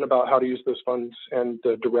discretion about how to use those funds and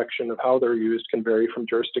the direction of how they're used can vary from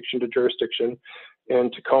jurisdiction to jurisdiction. In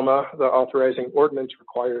Tacoma, the authorizing ordinance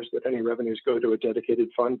requires that any revenues go to a dedicated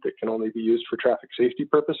fund that can only be used for traffic safety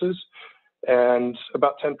purposes. And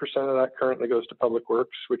about 10% of that currently goes to Public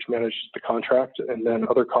Works, which manages the contract, and then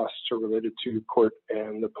other costs are related to court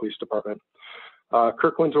and the police department.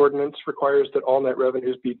 Kirkland's ordinance requires that all net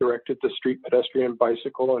revenues be directed to street, pedestrian,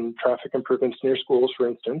 bicycle, and traffic improvements near schools, for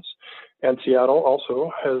instance. And Seattle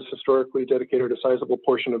also has historically dedicated a sizable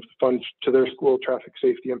portion of the funds to their school traffic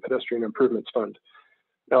safety and pedestrian improvements fund.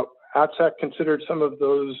 Now, ATSAC considered some of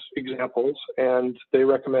those examples, and they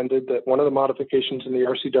recommended that one of the modifications in the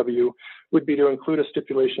RCW would be to include a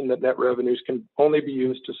stipulation that net revenues can only be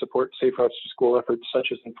used to support Safe Routes to School efforts such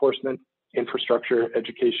as enforcement, infrastructure,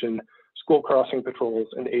 education, school crossing patrols,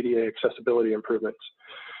 and ADA accessibility improvements.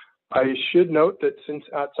 I should note that since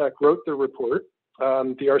ATSAC wrote the report,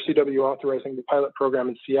 the RCW authorizing the pilot program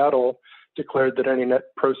in Seattle declared that any net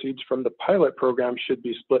proceeds from the pilot program should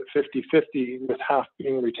be split 50-50, with half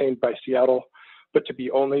being retained by Seattle, but to be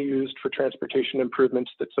only used for transportation improvements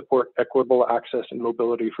that support equitable access and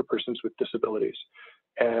mobility for persons with disabilities.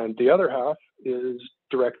 And the other half is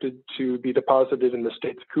directed to be deposited in the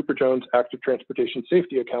state's Cooper-Jones Active Transportation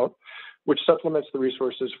Safety Account, which supplements the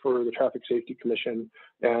resources for the Traffic Safety Commission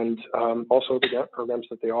and also the grant programs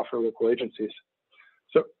that they offer local agencies.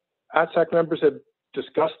 So ATSAC members have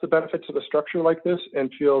discussed the benefits of a structure like this and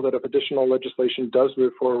feel that if additional legislation does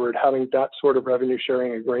move forward, having that sort of revenue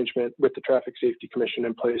sharing arrangement with the Traffic Safety Commission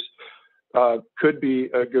in place could be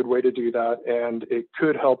a good way to do that, and it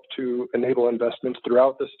could help to enable investments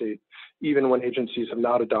throughout the state, even when agencies have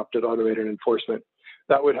not adopted automated enforcement.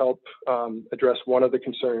 That would help address one of the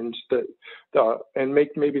concerns that, and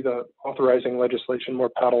make maybe the authorizing legislation more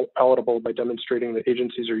palatable by demonstrating that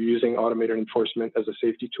agencies are using automated enforcement as a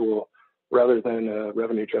safety tool rather than a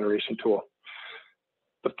revenue generation tool.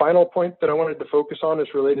 The final point that I wanted to focus on is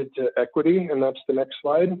related to equity, and that's the next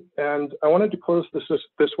slide. And I wanted to close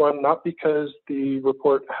this one, not because the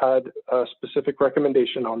report had a specific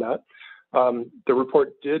recommendation on that. The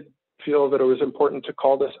report did feel that it was important to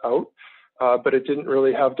call this out, but it didn't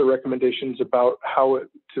really have the recommendations about how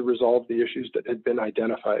to resolve the issues that had been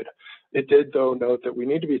identified. It did, though, note that we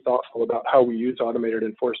need to be thoughtful about how we use automated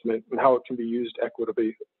enforcement and how it can be used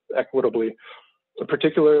equitably.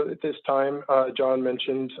 Particularly at this time, John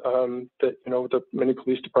mentioned that the many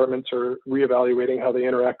police departments are reevaluating how they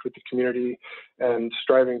interact with the community and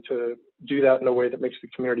striving to do that in a way that makes the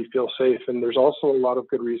community feel safe. And there's also a lot of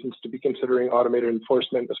good reasons to be considering automated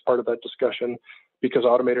enforcement as part of that discussion, because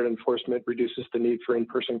automated enforcement reduces the need for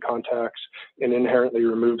in-person contacts and inherently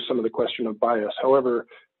removes some of the question of bias. However,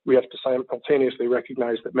 we have to simultaneously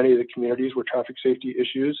recognize that many of the communities where traffic safety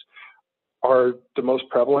issues are the most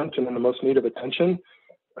prevalent and in the most need of attention,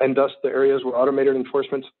 and thus the areas where automated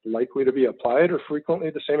enforcement is likely to be applied are frequently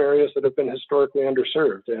the same areas that have been historically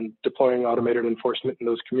underserved, and deploying automated enforcement in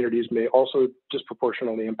those communities may also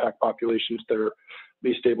disproportionately impact populations that are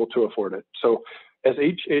least able to afford it. So as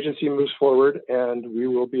each agency moves forward, and we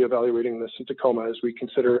will be evaluating this in Tacoma as we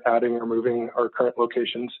consider adding or moving our current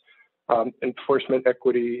locations, enforcement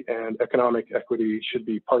equity and economic equity should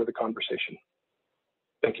be part of the conversation.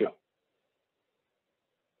 Thank you.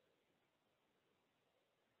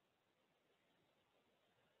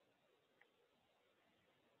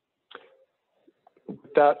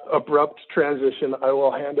 With that abrupt transition, I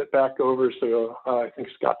will hand it back over. So I think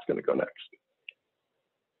Scott's going to go next.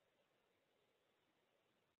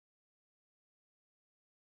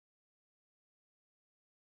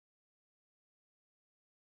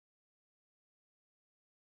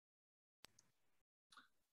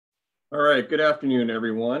 All right, good afternoon,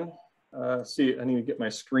 everyone. See, I need to get my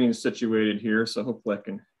screen situated here, so hopefully I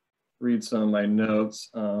can read some of my notes.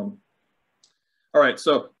 All right,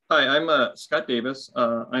 so hi, I'm Scott Davis.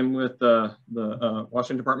 I'm with the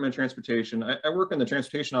Washington Department of Transportation. I work in the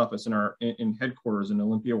transportation office in headquarters in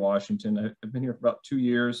Olympia, Washington. I've been here for about 2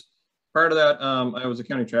 years. Prior to that, I was a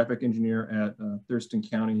county traffic engineer at Thurston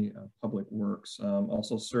County Public Works.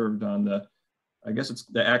 Also served on the, I guess it's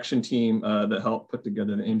the action team that helped put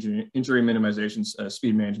together the injury minimization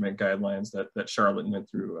speed management guidelines that Charlotte went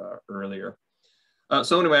through earlier.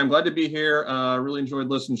 So anyway, I'm glad to be here. Really enjoyed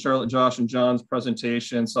listening to Charlotte, Josh, and John's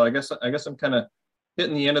presentation. So I guess I'm kind of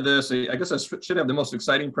hitting the end of this. I guess I should have the most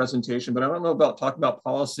exciting presentation, but I don't know about talking about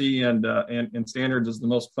policy and standards is the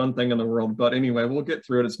most fun thing in the world. But anyway, we'll get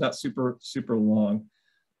through it. It's not super long.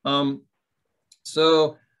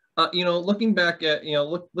 Looking back at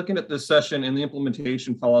looking at this session and the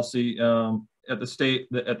implementation policy at the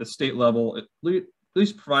state level, it at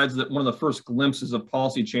least provides that one of the first glimpses of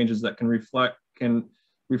policy changes that can reflect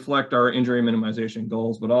our injury minimization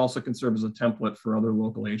goals, but also can serve as a template for other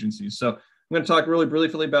local agencies. So I'm going to talk really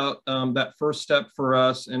briefly about that first step for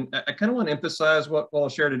us, and I kind of want to emphasize what I'll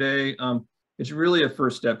share today. It's really a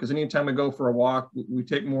first step, because anytime we go for a walk, we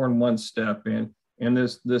take more than one step, and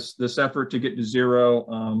this effort to get to zero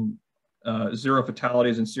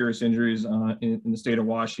fatalities and serious injuries in the state of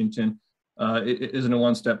Washington, it isn't a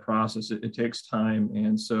one-step process. It takes time,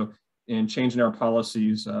 and so changing our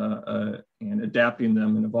policies and adapting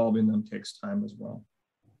them and evolving them takes time as well.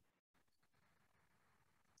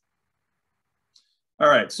 All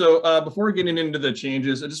right, so before getting into the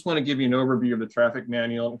changes, I just want to give you an overview of the traffic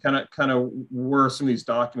manual and kind of where some of these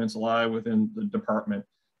documents lie within the department.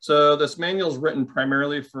 So this manual is written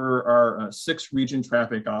primarily for our 6 region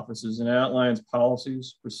traffic offices, and it outlines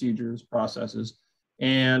policies, procedures, processes,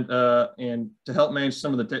 and to help manage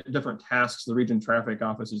some of the different tasks the region traffic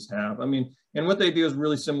offices have. I mean, and what they do is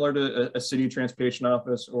really similar to a city transportation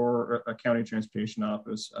office or a county transportation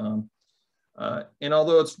office. And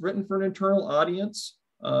although it's written for an internal audience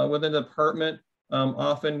within the department,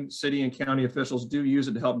 often city and county officials do use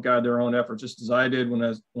it to help guide their own efforts, just as I did when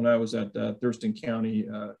I was at Thurston County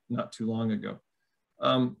not too long ago.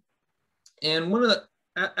 And one of the,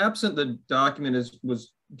 absent the document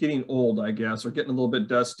was getting old, I guess, or getting a little bit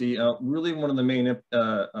dusty. Really one of the main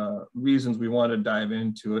reasons we wanted to dive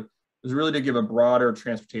into it was really to give a broader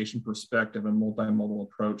transportation perspective and multimodal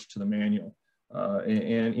approach to the manual.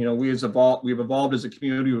 We've evolved as a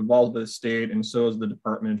community, we've evolved as a state, and so has the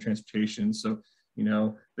Department of Transportation. So,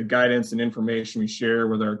 the guidance and information we share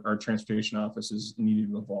with our transportation offices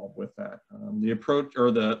needed to evolve with that. The approach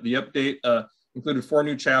or the update included 4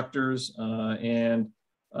 new chapters, and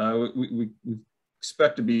we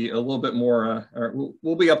expect to be a little bit more,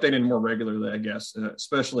 we'll be updating more regularly, I guess,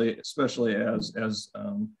 especially as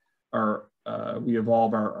we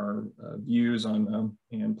evolve our views on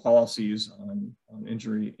and policies on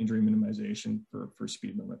injury minimization for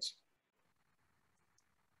speed limits.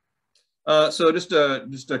 So just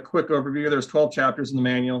a quick overview. There's 12 chapters in the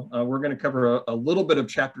manual. We're going to cover a little bit of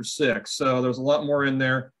chapter 6. So there's a lot more in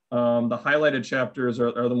there. The highlighted chapters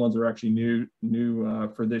are the ones that are actually new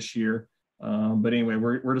for this year. But anyway,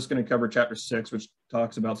 we're just going to cover chapter 6, which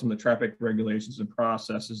talks about some of the traffic regulations and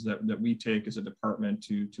processes that we take as a department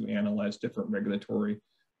to analyze different regulatory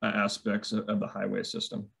aspects of the highway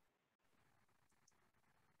system.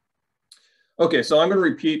 Okay, so I'm going to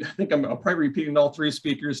repeat. I think I'll probably repeating all 3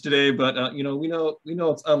 speakers today, but you know, we know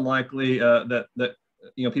it's unlikely that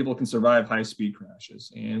you know, people can survive high-speed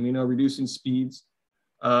crashes, and we know reducing speeds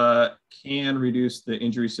can reduce the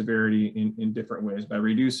injury severity in different ways by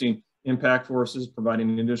reducing impact forces,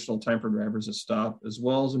 providing additional time for drivers to stop, as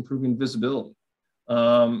well as improving visibility.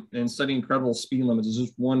 And setting credible speed limits is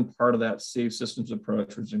just one part of that safe systems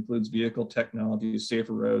approach, which includes vehicle technology,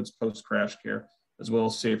 safer roads, post-crash care, as well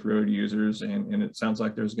as safe road users. And it sounds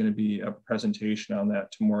like there's going to be a presentation on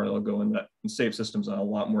that tomorrow. It'll go in safe systems in a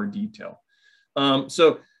lot more detail.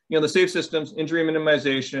 So, you know, the safe systems, injury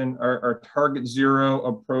minimization, our target zero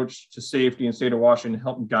approach to safety in the state of Washington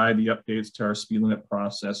helped guide the updates to our speed limit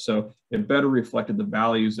process. So it better reflected the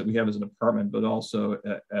values that we have as a department, but also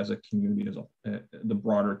as a community, the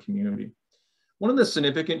broader community. One of the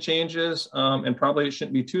significant changes, and probably it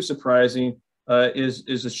shouldn't be too surprising,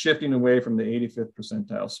 is a shifting away from the 85th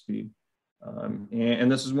percentile speed.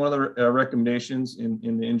 And this is one of the recommendations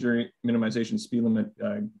in the injury minimization speed limit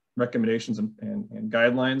recommendations and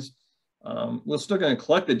guidelines. We're still going to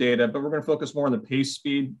collect the data, but we're going to focus more on the pace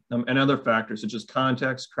speed and other factors such as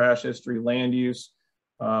context, crash history, land use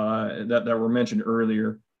that were mentioned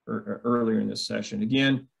earlier in this session.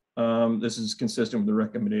 Again, this is consistent with the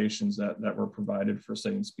recommendations that were provided for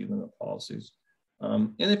setting speed limit policies.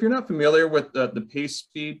 And if you're not familiar with the pace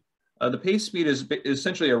speed is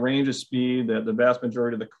essentially a range of speed that the vast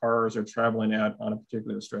majority of the cars are traveling at on a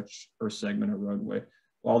particular stretch or segment of roadway.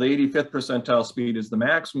 While the 85th percentile speed is the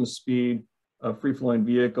maximum speed of free-flowing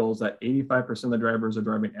vehicles that 85% of the drivers are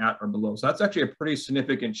driving at or below. So that's actually a pretty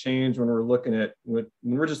significant change when we're looking at, when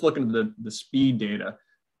we're just looking at the speed data.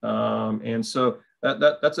 And so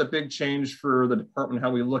that's a big change for the department,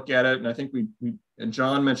 how we look at it. And I think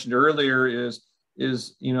John mentioned earlier is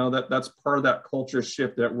you know, that's part of that culture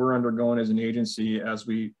shift that we're undergoing as an agency as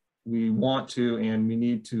we want to and we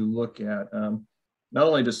need to look at not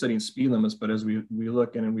only just setting speed limits, but as we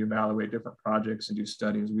look in and we evaluate different projects and do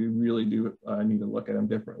studies, we really do need to look at them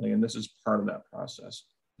differently. And this is part of that process.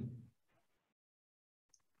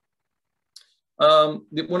 One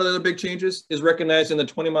of the other big changes is recognizing the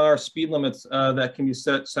 20-mile-hour speed limits that can be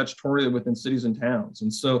set statutorily within cities and towns.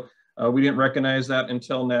 And so we didn't recognize that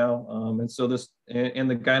until now. And so and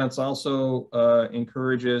the guidance also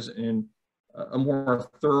encourages a more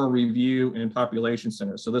thorough review in population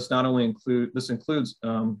centers. So this not only includes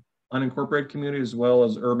unincorporated communities as well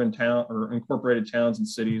as urban town or incorporated towns and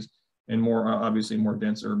cities and more obviously more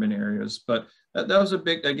dense urban areas. But that was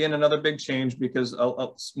another big change because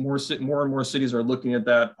more and more cities are looking at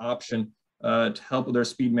that option to help with their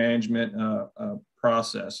speed management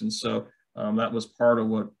process. And so that was part of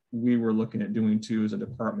what we were looking at doing too as a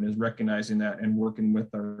department, is recognizing that and working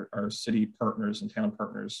with our city partners and town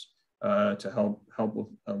partners to help with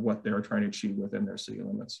what they're trying to achieve within their city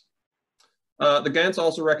limits. The guidance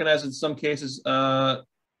also recognizes in some cases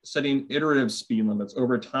setting iterative speed limits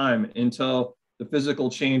over time until the physical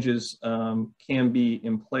changes can be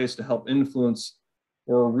in place to help influence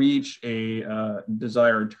or reach a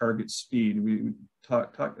desired target speed.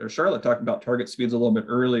 Charlotte talked about target speeds a little bit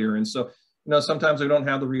earlier, and so you know sometimes we don't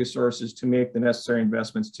have the resources to make the necessary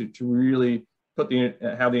investments to really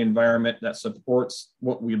have the environment that supports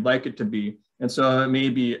what we'd like it to be. And so it may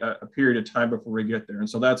be a period of time before we get there. And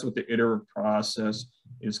so that's what the iterative process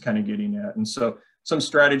is kind of getting at. And so some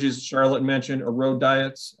strategies Charlotte mentioned are road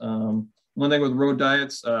diets. One thing with road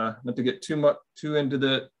diets, not to get too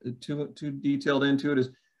detailed into it,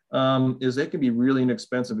 is they can be really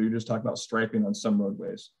inexpensive if you just talk about striping on some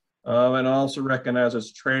roadways. And also recognize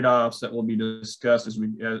as trade-offs that will be discussed as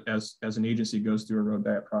an agency goes through a road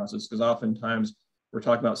diet process, because oftentimes we're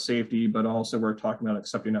talking about safety, but also we're talking about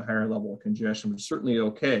accepting a higher level of congestion, which is certainly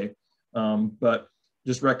okay. But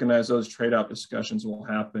just recognize those trade-off discussions will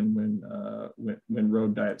happen when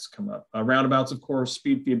road diets come up. Roundabouts, of course,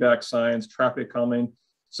 speed feedback signs, traffic calming,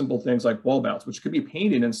 simple things like bulb outs, which could be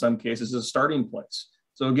painted in some cases as a starting place.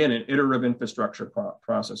 So again, an iterative infrastructure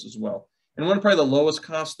process as well. And one of probably the lowest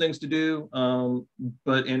cost things to do,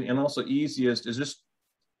 but also easiest is just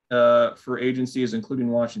for agencies, including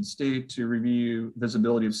Washington State, to review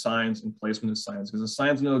visibility of signs and placement of signs, because the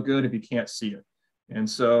sign's no good if you can't see it. And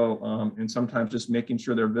so, and sometimes just making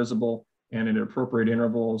sure they're visible and at appropriate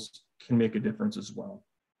intervals can make a difference as well.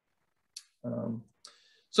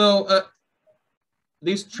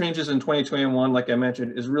 These changes in 2021, like I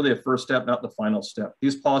mentioned, is really a first step, not the final step.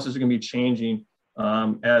 These policies are going to be changing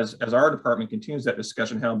as our department continues that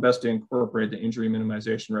discussion, how best to incorporate the injury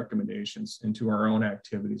minimization recommendations into our own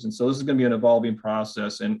activities. And so this is going to be an evolving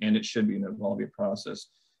process, and it should be an evolving process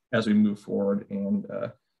as we move forward and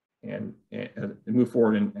move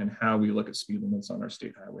forward in how we look at speed limits on our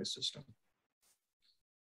state highway system.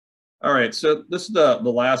 All right, so this is the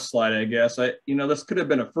last slide, I guess. This could have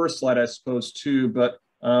been a first slide, I suppose, too, but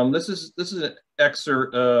this is an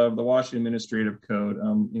excerpt of the Washington Administrative Code,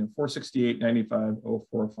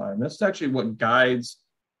 468-95-045. And that's actually what guides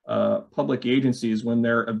public agencies when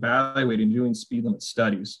they're evaluating doing speed limit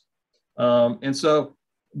studies. But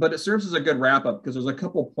it serves as a good wrap up because there's a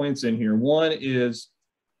couple points in here. One is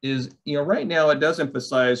right now it does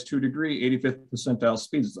emphasize to a degree 85th percentile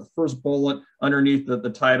speeds. It's the first bullet underneath the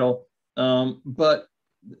title. But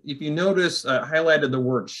if you notice, highlighted the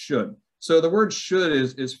word should. So the word should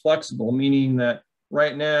is flexible, meaning that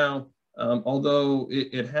right now, although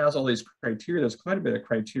it has all these criteria, there's quite a bit of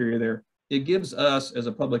criteria there, it gives us as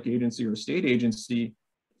a public agency or state agency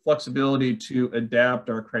flexibility to adapt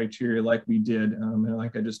our criteria like we did, and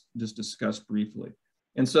like I just discussed briefly.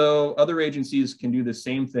 And so other agencies can do the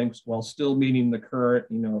same things while still meeting the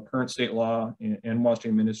current state law and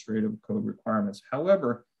Washington Administrative Code requirements.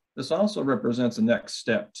 However, this also represents a next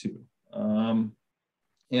step too.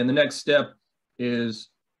 And the next step is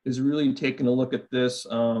really taking a look at this,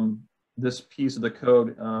 this piece of the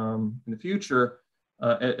code in the future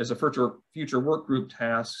as a future work group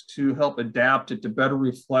task to help adapt it to better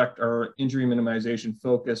reflect our injury minimization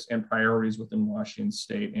focus and priorities within Washington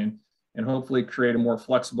State, and hopefully create a more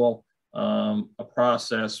flexible a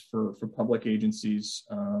process for public agencies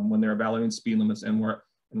when they're evaluating speed limits and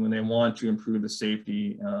when they want to improve the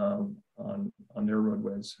safety on their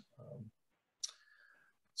roadways.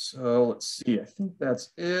 So let's see, I think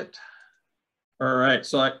that's it. All right,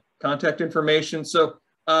 so contact information. So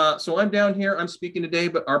I'm down here, I'm speaking today,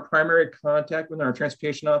 but our primary contact with our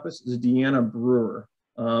transportation office is Deanna Brewer.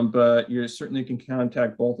 But you certainly can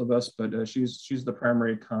contact both of us, but she's the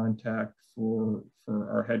primary contact for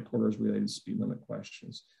our headquarters related speed limit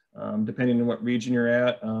questions. Depending on what region you're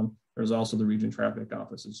at, there's also the region traffic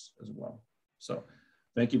offices as well. So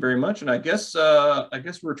thank you very much. And I guess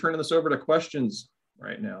we're turning this over to questions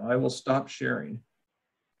right now. I will stop sharing.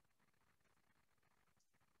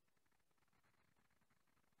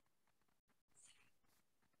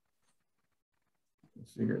 We'll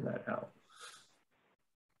figure that out.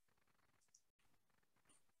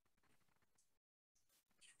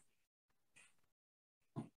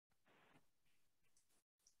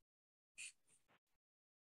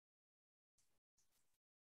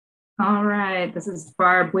 All right, this is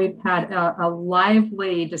Barb. We've had a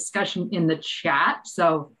lively discussion in the chat.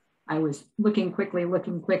 So I was looking quickly,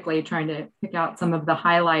 trying to pick out some of the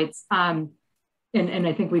highlights. And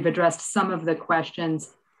I think we've addressed some of the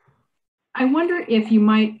questions. I wonder if you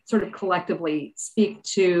might sort of collectively speak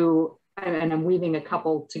to, and I'm weaving a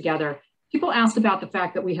couple together. People asked about the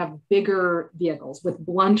fact that we have bigger vehicles with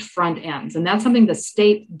blunt front ends, and that's something the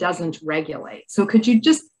state doesn't regulate. So could you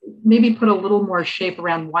just maybe put a little more shape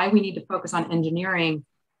around why we need to focus on engineering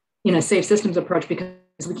in a safe systems approach, because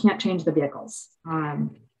we can't change the vehicles.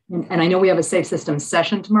 And I know we have a safe systems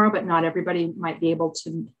session tomorrow, but not everybody might be able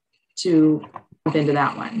to jump into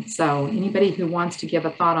that one. So anybody who wants to give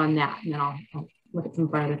a thought on that, and then I'll look at some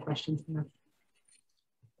of our other questions here.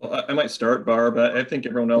 Well, I might start, Barb. I think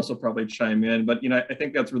everyone else will probably chime in, but I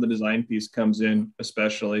think that's where the design piece comes in,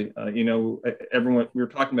 especially. Everyone, we were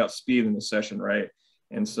talking about speed in the session, right?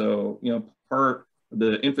 And so, part of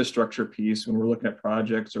the infrastructure piece when we're looking at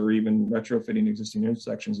projects or even retrofitting existing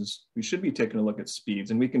intersections is we should be taking a look at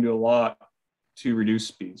speeds, and we can do a lot to reduce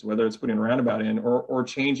speeds, whether it's putting a roundabout in or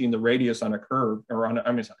changing the radius on a curve, or on,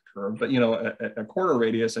 it's not a curve, but a quarter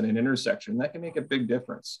radius in an intersection. That can make a big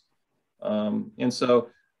difference. And so,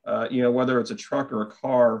 whether it's a truck or a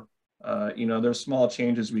car, there's small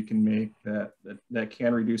changes we can make that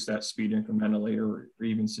can reduce that speed incrementally or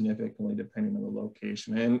even significantly depending on the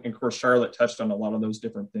location. And of course, Charlotte touched on a lot of those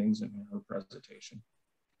different things in her presentation.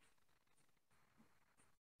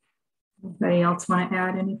 Anybody else want to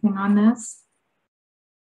add anything on this?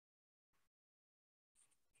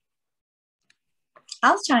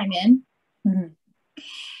 I'll chime in. Mm-hmm.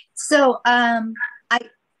 So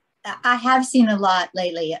I have seen a lot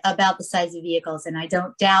lately about the size of vehicles, and I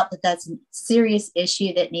don't doubt that that's a serious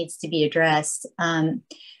issue that needs to be addressed.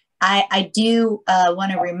 I do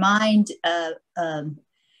want to remind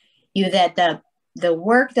you that the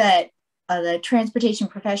work that the transportation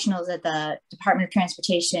professionals at the Department of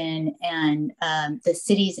Transportation and the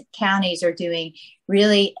cities and counties are doing,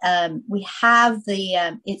 really, we have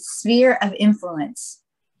the its sphere of influence,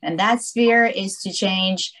 and that sphere is to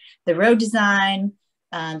change the road design,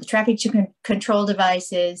 the traffic control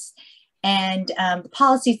devices, and the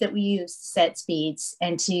policies that we use to set speeds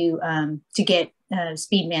and to get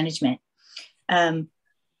speed management.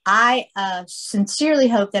 I sincerely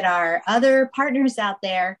hope that our other partners out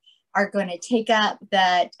there are going to take up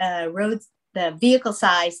that the vehicle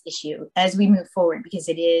size issue as we move forward, because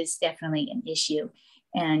it is definitely an issue.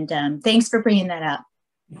 And thanks for bringing that up.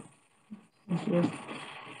 Thank you.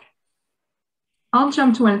 I'll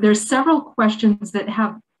jump to one. There's several questions that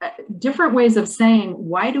have different ways of saying,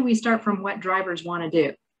 why do we start from what drivers want to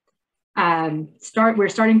do? We're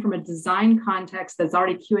starting from a design context that's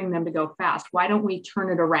already cueing them to go fast. Why don't we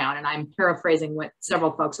turn it around? And I'm paraphrasing what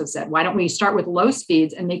several folks have said. Why don't we start with low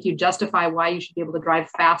speeds and make you justify why you should be able to drive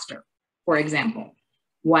faster, for example?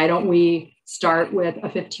 Why don't we start with a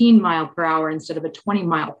 15 mile per hour instead of a 20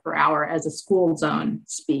 mile per hour as a school zone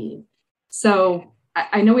speed? So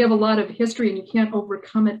I know we have a lot of history and you can't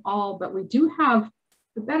overcome it all, but we do have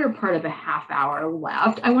the better part of a half hour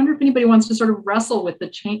left. I wonder if anybody wants to sort of wrestle with the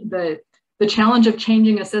challenge of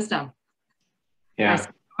changing a system. Yeah.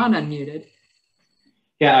 I'm unmuted.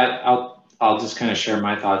 Yeah, I'll just kind of share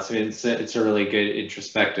my thoughts. I mean, it's a really good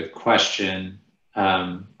introspective question,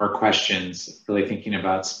 or questions, really thinking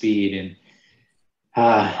about speed.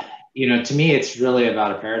 And, you know, to me, it's really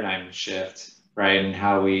about a paradigm shift, right? And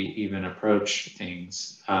how we even approach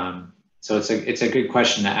things. So it's a good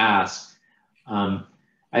question to ask.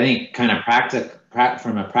 I think kind of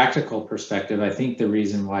from a practical perspective, I think the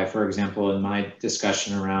reason why, for example, in my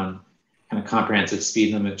discussion around kind of comprehensive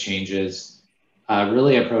speed limit changes,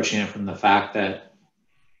 really approaching it from the fact that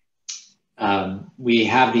we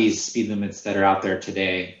have these speed limits that are out there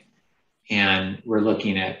today, and we're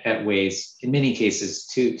looking at ways, in many cases,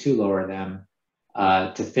 to lower them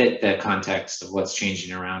to fit the context of what's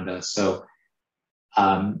changing around us. So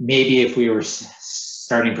maybe if we were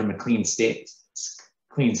starting from a clean slate,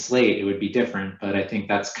 it would be different. But I think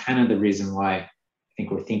that's kind of the reason why I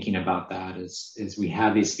think we're thinking about that is we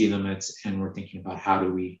have these speed limits and we're thinking about how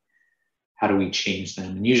do we change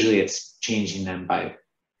them. And usually it's changing them by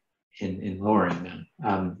in lowering them,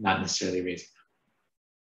 not necessarily raising them.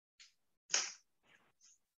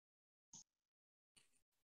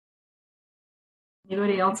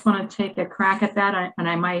 Anybody else want to take a crack at that? And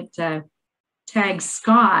I might tag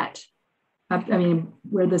Scott. I mean,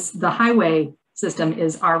 where the highway system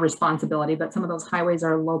is our responsibility, but some of those highways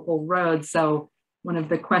are local roads. So one of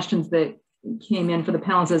the questions that came in for the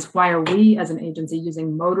panelists is, why are we as an agency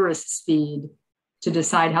using motorist speed to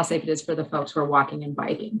decide how safe it is for the folks who are walking and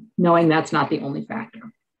biking, knowing that's not the only factor?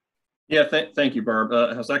 Yeah, thank you, Barb.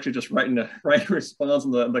 I was actually just writing a response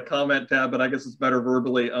in the comment tab, but I guess it's better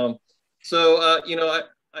verbally. You know,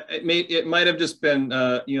 it might have just been,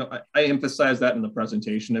 you know, I emphasized that in the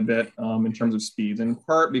presentation a bit in terms of speeds, in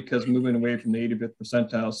part because moving away from the 85th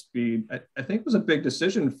percentile speed, I think was a big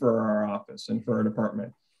decision for our office and for our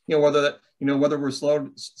department. You know, whether we're slow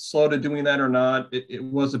to doing that or not, it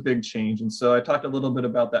was a big change. And so I talked a little bit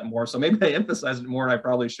about that more. So maybe I emphasized it more than I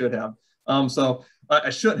probably should have. So I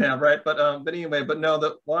should have, right? But anyway, but no,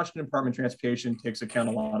 the Washington Department of Transportation takes account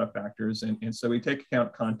a lot of factors. And so we take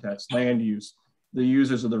account context, land use, the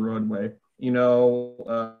users of the roadway, you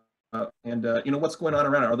know, you know, what's going on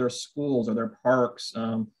around it. Are there schools? Are there parks?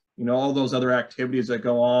 You know, all those other activities that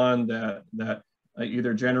go on that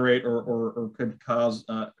either generate or could cause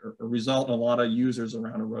or result in a lot of users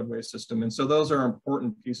around a roadway system. And so those are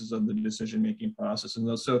important pieces of the decision-making process. And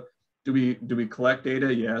those, so do we collect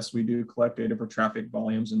data? Yes, we do collect data for traffic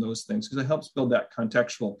volumes and those things, because it helps build that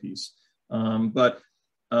contextual piece.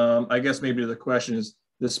 I guess maybe the question is,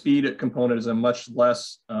 the speed component is a much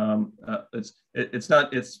less, I'm not going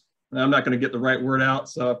to get the right word out,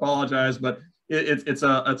 so I apologize, but it's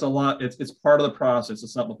a lot, it's part of the process.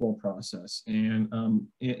 It's not the whole process. And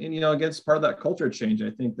you know, again, it's part of that culture change.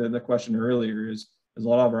 I think that the question earlier is a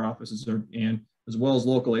lot of our offices are, and as well as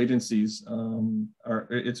local agencies,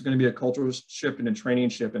 it's going to be a cultural shift and a training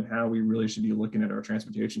shift in how we really should be looking at our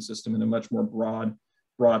transportation system in a much more broad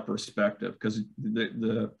perspective, because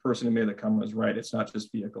the person who made the comment was right. It's not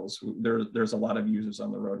just vehicles. There's a lot of users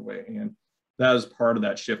on the roadway, and that is part of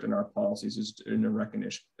that shift in our policies, is in the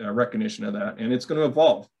recognition of that, and it's going to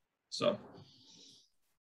evolve. So.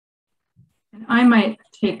 And I might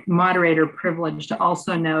take moderator privilege to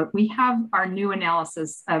also note, we have our new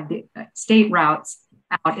analysis of the state routes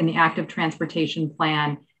out in the active transportation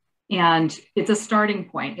plan. And it's a starting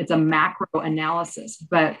point. It's a macro analysis,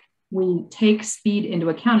 but we take speed into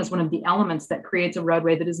account as one of the elements that creates a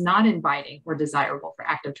roadway that is not inviting or desirable for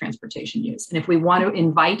active transportation use. And if we want to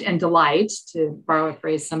invite and delight, to borrow a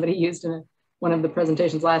phrase somebody used in one of the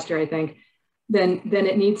presentations last year, I think, then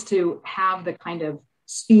it needs to have the kind of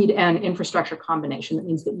speed and infrastructure combination that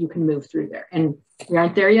means that you can move through there. And we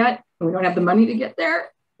aren't there yet, and we don't have the money to get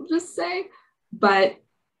there, I'll just say. But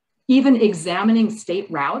even examining state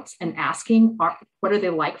routes and asking what are they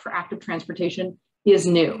like for active transportation is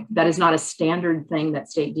new. That is not a standard thing that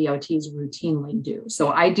state DOTs routinely do. So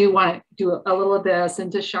I do want to do a little of this,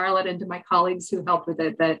 and to Charlotte and to my colleagues who helped with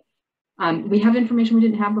it, that we have information we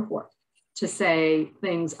didn't have before to say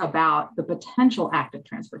things about the potential active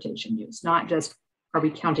transportation use, not just are we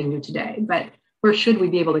counting you today, but where should we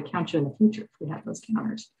be able to count you in the future if we have those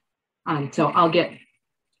counters. So I'll get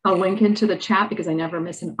a link into the chat because I never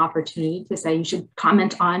miss an opportunity to say you should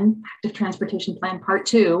comment on Active Transportation Plan Part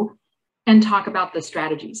 2 and talk about the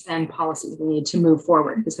strategies and policies we need to move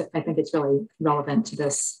forward, because I think it's really relevant to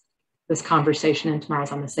this conversation and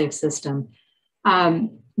tomorrow's on the safe system.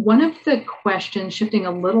 One of the questions, shifting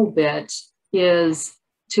a little bit, is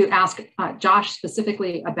to ask Josh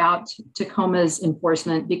specifically about Tacoma's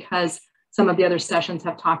enforcement, because some of the other sessions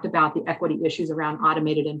have talked about the equity issues around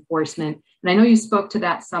automated enforcement. And I know you spoke to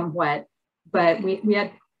that somewhat, but we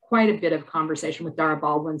had quite a bit of conversation with Dara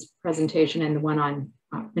Baldwin's presentation and the one on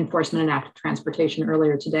enforcement and active transportation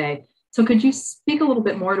earlier today. So could you speak a little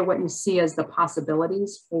bit more to what you see as the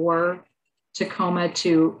possibilities for Tacoma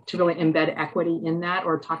to really embed equity in that,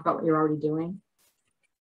 or talk about what you're already doing?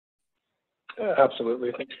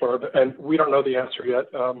 Absolutely. Thanks, Barb. And we don't know the answer yet.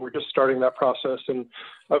 We're just starting that process. And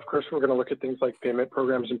of course, we're going to look at things like payment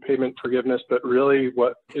programs and payment forgiveness. But really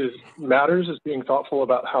what matters is being thoughtful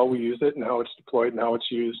about how we use it and how it's deployed and how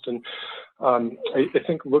it's used. And I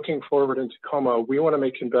think looking forward in Tacoma, we want to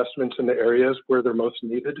make investments in the areas where they're most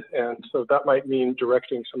needed. And so that might mean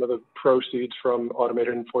directing some of the proceeds from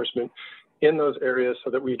automated enforcement in those areas so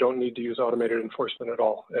that we don't need to use automated enforcement at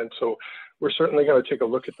all. And so we're certainly going to take a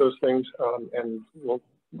look at those things, and we'll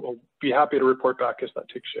be happy to report back as that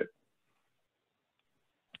takes shape.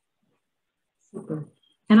 Super.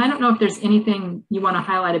 And I don't know if there's anything you want to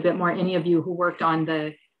highlight a bit more, any of you who worked on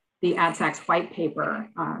the ADSAC's white paper,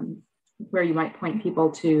 where you might point people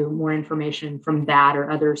to more information from that or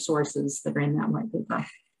other sources that are in that white paper.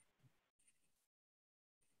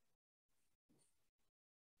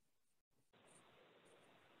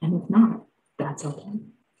 And if not, that's okay.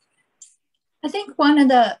 I think one of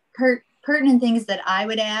the pertinent things that I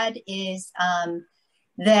would add is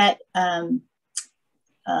that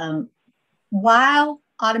while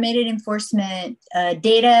automated enforcement,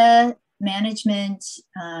 data management,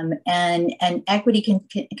 and equity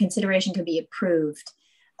consideration could be approved,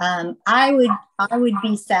 I would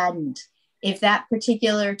be saddened if that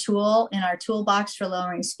particular tool in our toolbox for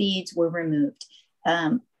lowering speeds were removed.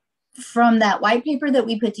 From that white paper that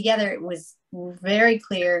we put together, it was very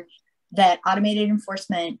clear that automated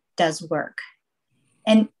enforcement does work,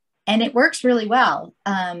 and it works really well.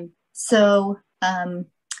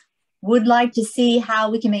 Would like to see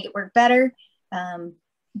how we can make it work better,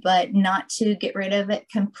 but not to get rid of it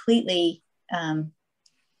completely,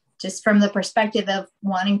 just from the perspective of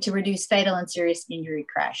wanting to reduce fatal and serious injury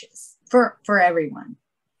crashes for everyone.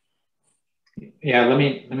 Yeah, let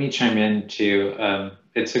me chime in too.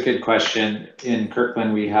 It's a good question. In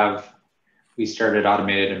Kirkland, we started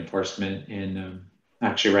automated enforcement in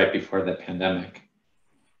actually right before the pandemic,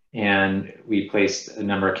 and we placed a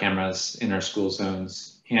number of cameras in our school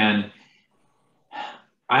zones. And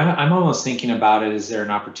I'm almost thinking about it: is there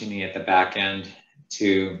an opportunity at the back end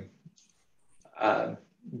to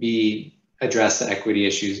address the equity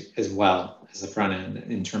issues as well as the front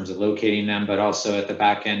end in terms of locating them, but also at the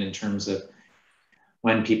back end in terms of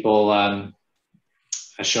when people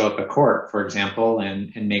show up at court, for example,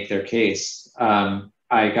 and make their case.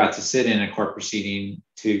 I got to sit in a court proceeding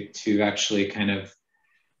to actually kind of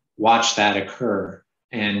watch that occur,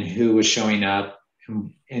 and who was showing up.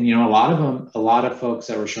 And you know, a lot of folks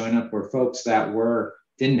that were showing up were folks that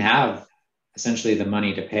didn't have essentially the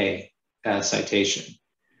money to pay a citation.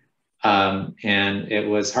 And it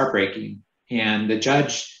was heartbreaking. And the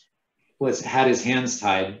judge had his hands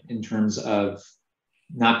tied in terms of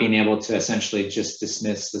not being able to essentially just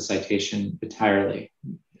dismiss the citation entirely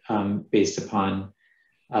based upon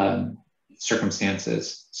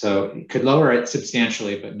circumstances. So it could lower it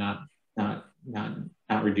substantially, but not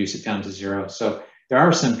reduce it down to zero. So there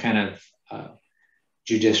are some kind of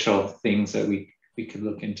judicial things that we could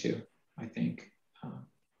look into, I think,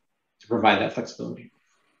 to provide that flexibility.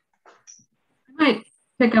 I might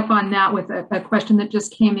pick up on that with a question that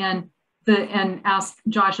just came in and ask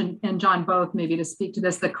Josh and John both maybe to speak to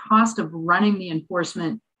this. The cost of running the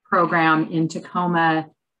enforcement program in Tacoma,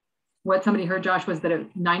 what somebody heard, Josh, was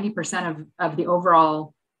that 90% of the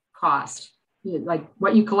overall cost, like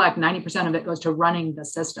what you collect, 90% of it goes to running the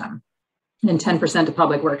system and 10% to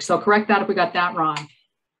public works. So correct that if we got that wrong.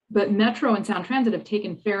 But Metro and Sound Transit have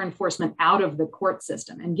taken fare enforcement out of the court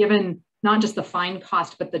system and given not just the fine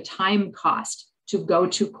cost, but the time cost to go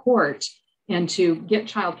to court and to get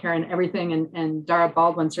childcare and everything. And Dara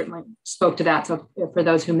Baldwin certainly spoke to that. So for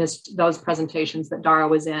those who missed those presentations that Dara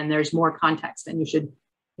was in, there's more context and you should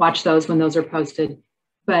watch those when those are posted.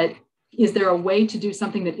 But is there a way to do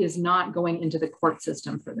something that is not going into the court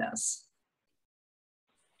system for this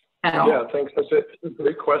at all? Yeah, thanks. That's a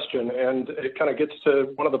great question. And it kind of gets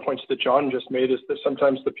to one of the points that John just made, is that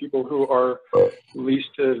sometimes the people who are the least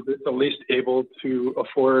able to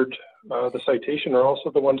afford the citation are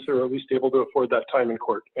also the ones who are least able to afford that time in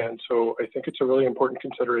court. And so I think it's a really important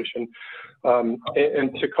consideration.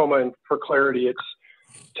 In Tacoma, and for clarity, it's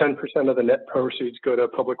 10% of the net proceeds go to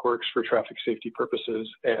public works for traffic safety purposes,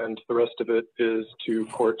 and the rest of it is to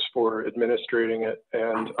courts for administrating it.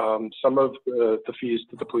 And some of the fees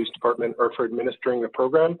to the police department are for administering the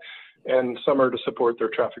program, and some are to support their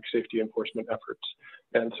traffic safety enforcement efforts.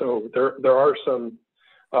 And so there are some,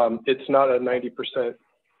 it's not a 90%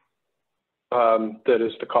 that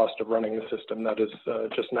is the cost of running the system. That is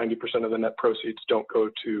just 90% of the net proceeds don't go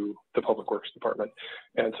to the Public Works Department.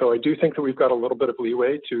 And so I do think that we've got a little bit of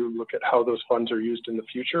leeway to look at how those funds are used in the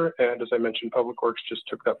future. And as I mentioned, Public Works just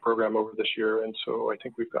took that program over this year. And so I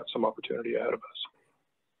think we've got some opportunity ahead of us.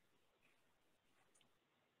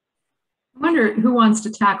 I wonder who wants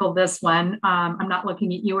to tackle this one. I'm not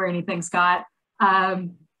looking at you or anything, Scott.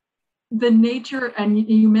 The nature, and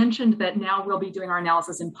you mentioned that now we'll be doing our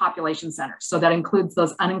analysis in population centers. So that includes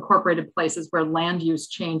those unincorporated places where land use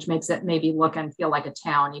change makes it maybe look and feel like a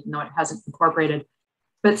town, even though it hasn't incorporated.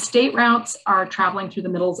 But state routes are traveling through the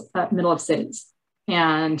middle of cities.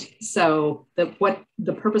 And so what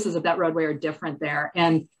the purposes of that roadway are different there.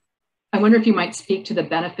 And I wonder if you might speak to the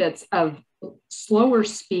benefits of slower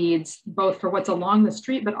speeds, both for what's along the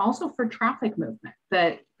street, but also for traffic movement,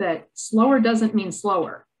 that slower doesn't mean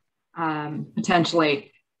slower.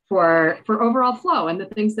 Potentially for overall flow and the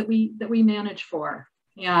things that we manage for,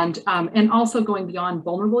 and also going beyond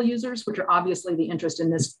vulnerable users, which are obviously the interest in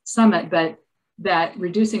this summit, but that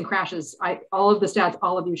reducing crashes, all of the stats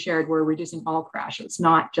all of you shared were reducing all crashes,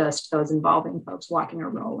 not just those involving folks walking or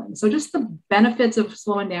rolling. So just the benefits of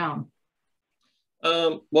slowing down.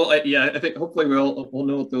 Yeah, I think hopefully we'll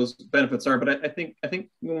know what those benefits are, but I think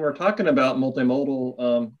when we're talking about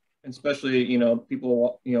multimodal, especially,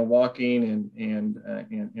 people, walking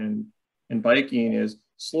and biking, is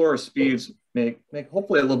slower speeds make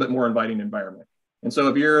hopefully a little bit more inviting environment. And so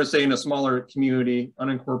if you're, say, in a smaller community,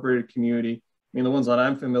 unincorporated community, the ones that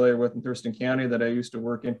I'm familiar with in Thurston County that I used to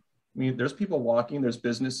work in, there's people walking, there's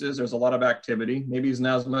businesses, there's a lot of activity. Maybe it's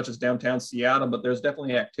not as much as downtown Seattle, but there's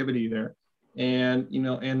definitely activity there. And,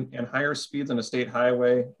 and higher speeds on a state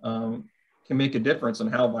highway, can make a difference on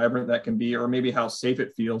how vibrant that can be, or maybe how safe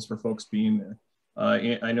it feels for folks being there.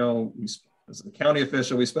 I know as a county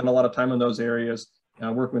official, we spend a lot of time in those areas,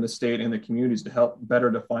 working with the state and the communities to help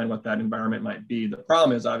better define what that environment might be. The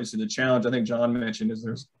problem is obviously the challenge, I think John mentioned,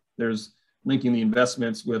 is there's linking the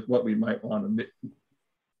investments with what we might want to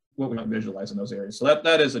visualize in those areas. So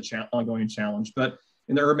that is a ongoing challenge. But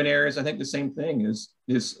in the urban areas, I think the same thing is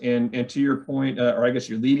and to your point, or I guess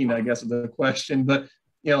you're leading, the question, but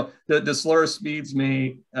the slower speeds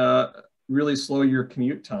may really slow your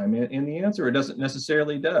commute time. And the answer, it doesn't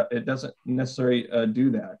necessarily do that.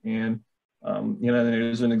 And,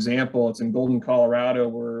 there's an example, it's in Golden, Colorado,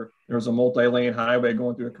 where there was a multi-lane highway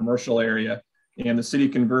going through a commercial area, and the city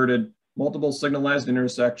converted multiple signalized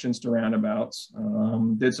intersections to roundabouts,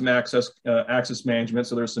 did some access management.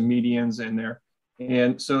 So there's some medians in there.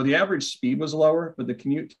 And so the average speed was lower, but the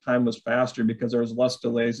commute time was faster because there was less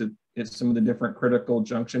delays at some of the different critical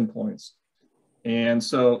junction points. And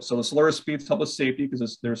so the slower speeds help with safety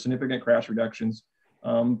because there's significant crash reductions,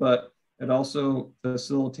 but it also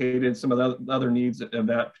facilitated some of the other needs of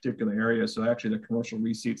that particular area. So actually the commercial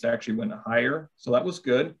receipts actually went higher. So that was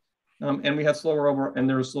good. And we had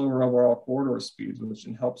there was slower overall corridor speeds, which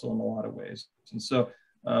helps in a lot of ways. And so,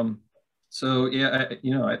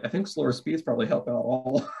 yeah, I think slower speeds probably help out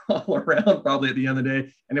all around, probably at the end of the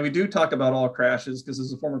day. And then we do talk about all crashes because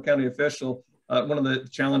as a former county official, one of the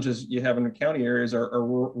challenges you have in the county areas are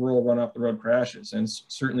rural run off the road crashes, and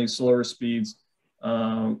certainly slower speeds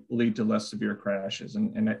lead to less severe crashes,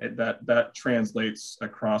 and that translates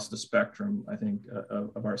across the spectrum, I think,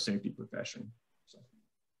 of our safety profession. So.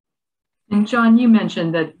 And John, you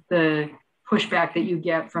mentioned that the pushback that you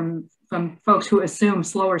get from folks who assume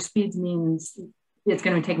slower speeds means it's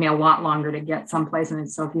going to take me a lot longer to get someplace. And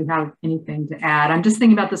so if you have anything to add, I'm just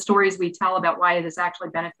thinking about the stories we tell about why this actually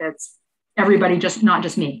benefits everybody, not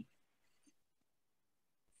just me.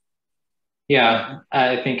 Yeah,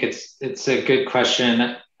 I think it's a good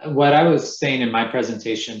question. What I was saying in my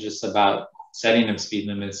presentation just about setting of speed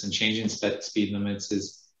limits and changing speed limits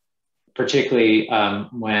is particularly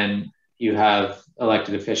when you have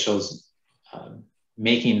elected officials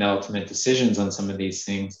making the ultimate decisions on some of these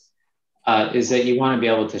things, is that you want to be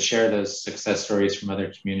able to share those success stories from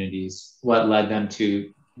other communities, what led them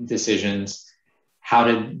to decisions, how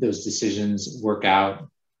did those decisions work out,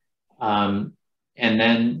 and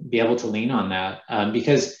then be able to lean on that,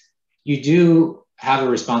 because you do have a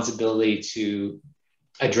responsibility to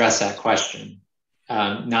address that question,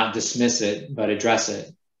 not dismiss it, but address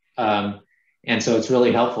it. And so it's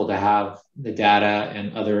really helpful to have the data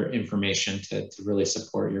and other information to really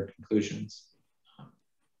support your conclusions.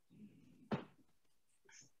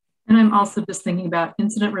 And I'm also just thinking about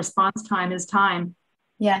incident response time is time.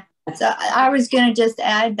 Yeah, so I was going to just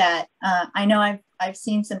add that I know I've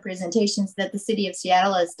seen some presentations that the city of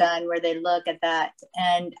Seattle has done where they look at that,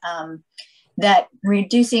 and that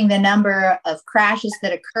reducing the number of crashes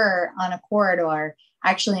that occur on a corridor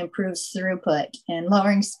actually improves throughput, and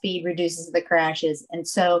lowering speed reduces the crashes. And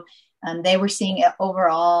so they were seeing it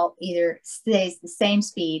overall either stays the same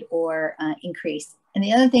speed or increase. And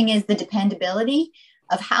the other thing is the dependability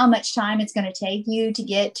of how much time it's going to take you to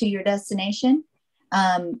get to your destination.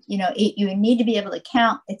 You know, you need to be able to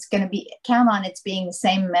count on it's being the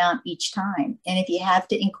same amount each time. And if you have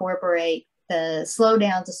to incorporate the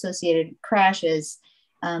slowdowns associated crashes,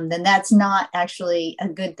 then that's not actually a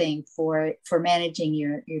good thing for managing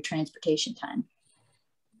your transportation time.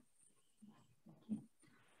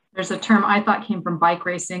 There's a term I thought came from bike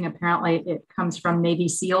racing. Apparently it comes from Navy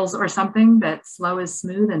SEALs or something, that slow is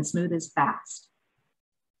smooth and smooth is fast.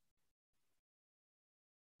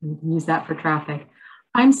 You can use that for traffic.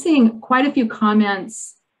 I'm seeing quite a few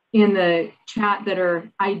comments in the chat that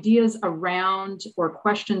are ideas around or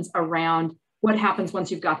questions around what happens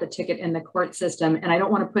once you've got the ticket in the court system. And I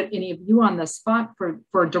don't want to put any of you on the spot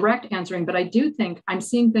for direct answering, but I do think I'm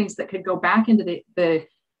seeing things that could go back into the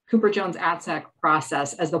Cooper-Jones ATSEC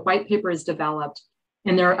process as the white paper is developed.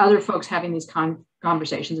 And there are other folks having these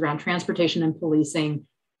conversations around transportation and policing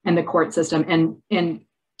and the court system, and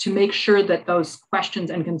to make sure that those questions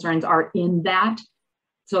and concerns are in that,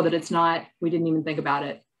 so that it's not, we didn't even think about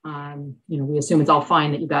it. You know, we assume it's all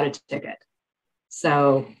fine that you got a ticket.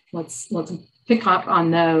 So let's pick up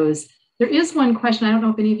on those. There is one question. I don't know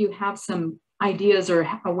if any of you have some ideas or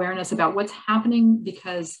awareness about what's happening,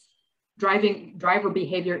 because driver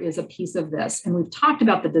behavior is a piece of this. And we've talked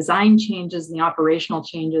about the design changes and the operational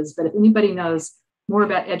changes, but if anybody knows more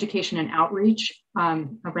about education and outreach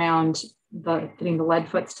around getting the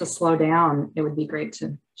leadfoots to slow down, it would be great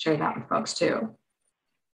to share that with folks too.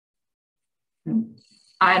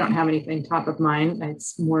 I don't have anything top of mind.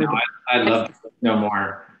 It's more. No, I'd love to know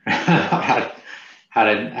more. I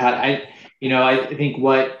think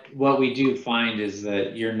what we do find is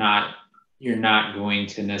that you're not going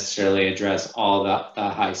to necessarily address all the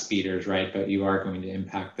high speeders, right? But you are going to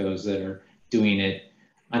impact those that are doing it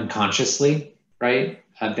unconsciously, right?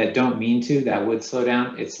 That don't mean to, that would slow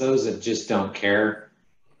down. It's those that just don't care.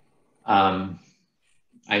 I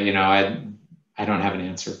don't have an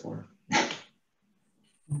answer for.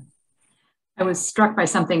 I was struck by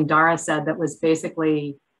something Dara said that was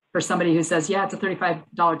basically for somebody who says, yeah, it's a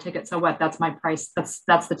 $35 ticket. So what? That's my price.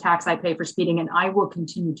 That's the tax I pay for speeding, and I will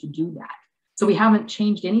continue to do that. So we haven't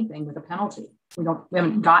changed anything with a penalty. We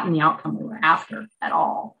haven't gotten the outcome we were after at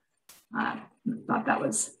all. I thought that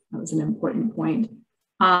was an important point.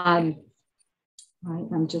 Right,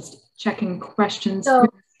 I'm just checking questions. So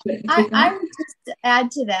I would just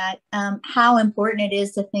add to that how important it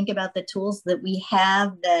is to think about the tools that we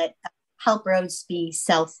have that help roads be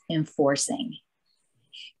self-enforcing.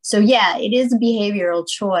 So yeah, it is a behavioral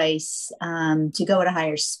choice to go at a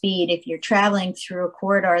higher speed. If you're traveling through a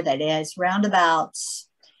corridor that has roundabouts,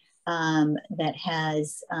 that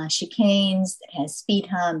has chicanes, that has speed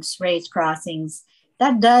humps, raised crossings,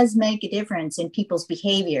 that does make a difference in people's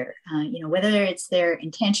behavior. Whether it's they're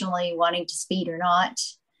intentionally wanting to speed or not,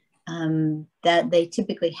 that they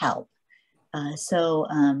typically help.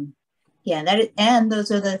 Yeah, and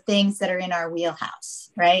those are the things that are in our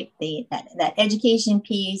wheelhouse, right? That education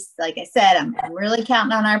piece, like I said, I'm really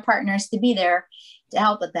counting on our partners to be there to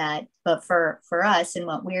help with that. But for us and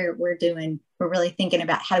what we're doing, we're really thinking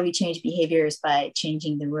about how do we change behaviors by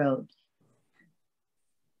changing the road.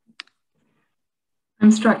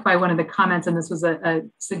 I'm struck by one of the comments, and this was a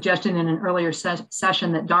suggestion in an earlier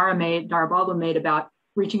session that Dara Baldwin made about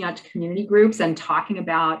reaching out to community groups and talking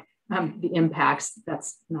about the impacts,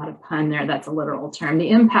 that's not a pun there, that's a literal term, the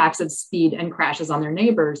impacts of speed and crashes on their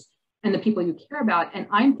neighbors and the people you care about. And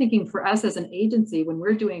I'm thinking for us as an agency, when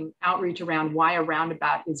we're doing outreach around why a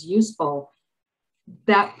roundabout is useful,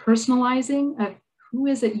 that personalizing of who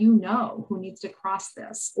is it you know who needs to cross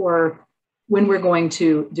this, or when we're going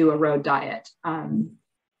to do a road diet,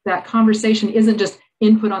 that conversation isn't just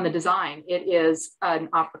input on the design, it is an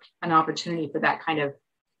opportunity for that kind of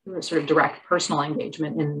sort of direct personal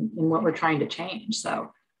engagement in what we're trying to change.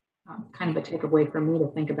 So kind of a takeaway for me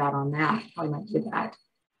to think about on that, how I might do that.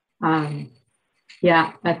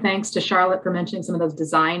 Yeah, thanks to Charlotte for mentioning some of those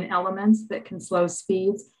design elements that can slow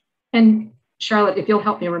speeds. And Charlotte, if you'll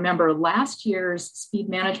help me remember, last year's speed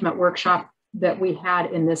management workshop that we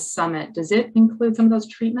had in this summit, does it include some of those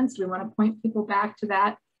treatments? Do we want to point people back to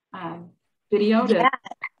that video? Yeah,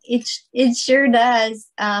 it sure does.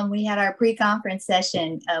 We had our pre-conference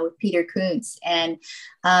session with Peter Kuntz, and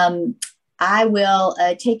I will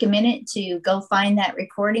take a minute to go find that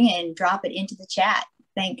recording and drop it into the chat.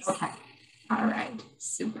 Thanks. Okay. All right.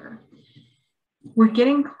 Super. We're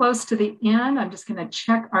getting close to the end. I'm just going to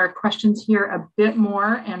check our questions here a bit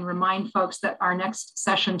more and remind folks that our next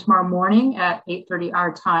session tomorrow morning at 8:30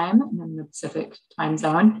 our time in the Pacific time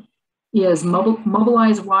zone is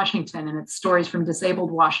Mobilize Washington, and it's stories from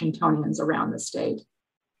disabled Washingtonians around the state.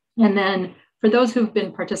 And then for those who've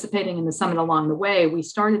been participating in the summit along the way, we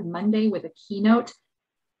started Monday with a keynote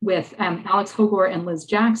with Alex Hogor and Liz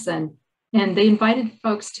Jackson, and they invited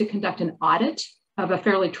folks to conduct an audit of a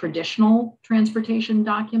fairly traditional transportation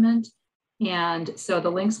document. And so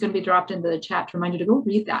the link's going to be dropped into the chat to remind you to go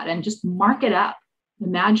read that and just mark it up.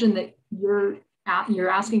 Imagine that you're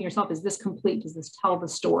asking yourself, is this complete? Does this tell the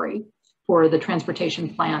story for the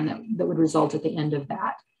transportation plan that would result at the end of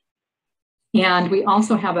that? And we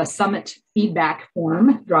also have a summit feedback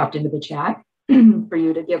form dropped into the chat for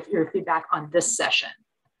you to give your feedback on this session.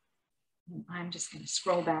 I'm just going to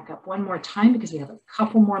scroll back up one more time because we have a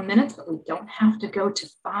couple more minutes, but we don't have to go to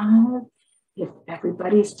 5 if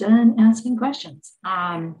everybody's done asking questions.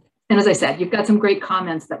 And as I said, you've got some great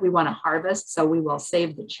comments that we want to harvest, so we will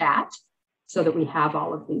save the chat so that we have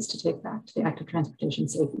all of these to take back to the Active Transportation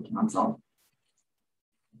Safety Council.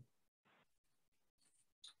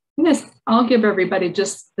 I'll give everybody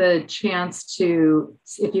just the chance to,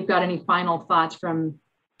 if you've got any final thoughts from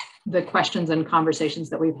the questions and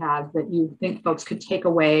conversations that we've had that you think folks could take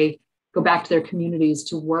away, go back to their communities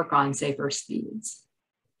to work on safer speeds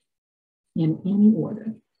in any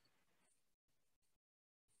order.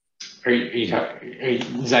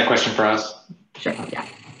 Is that a question for us? Sure, yeah.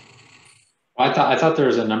 Well, I thought there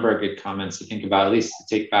was a number of good comments to think about, at least to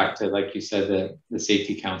take back to, like you said, the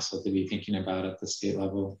Safety Council to be thinking about at the state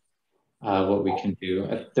level, what we can do.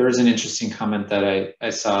 There was an interesting comment that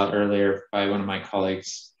I saw earlier by one of my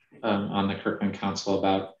colleagues on the Kirkland Council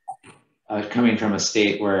about coming from a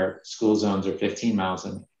state where school zones are 15 miles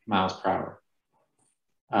per hour.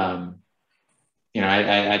 You know,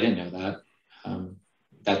 I didn't know that.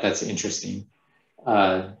 That's interesting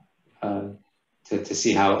to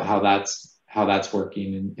see how that's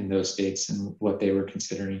working in those states and what they were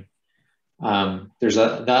considering. There's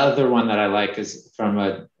the other one that I like is from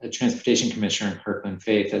a transportation commissioner in Kirkland,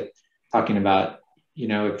 Faith, that talking about, you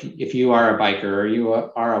know, if you are a biker or you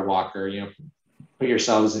are a walker, you know, put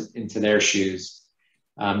yourselves into their shoes,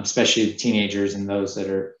 especially teenagers and those that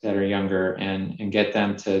are younger, and get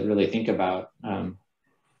them to really think about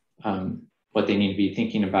what they need to be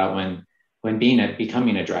thinking about when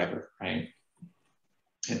becoming a driver, right?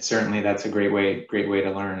 And certainly that's a great way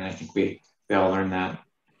to learn. And I think we all learn that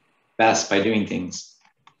best by doing things.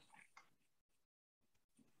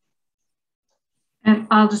 And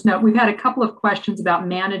I'll just note, we've had a couple of questions about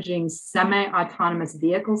managing semi-autonomous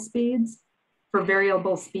vehicle speeds for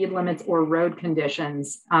variable speed limits or road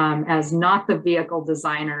conditions. As not the vehicle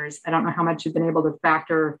designers, I don't know how much you've been able to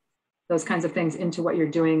factor those kinds of things into what you're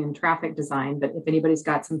doing in traffic design, but if anybody's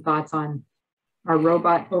got some thoughts on our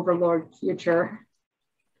robot overlord future.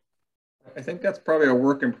 I think that's probably a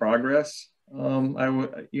work in progress.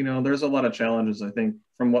 You know, there's a lot of challenges, I think,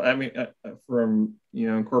 from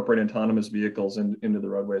incorporate autonomous vehicles into the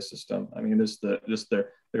roadway system. I mean, just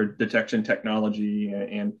their detection technology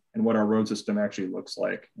and what our road system actually looks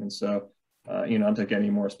like. And so, I don't think any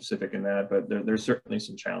more specific in that, but there's certainly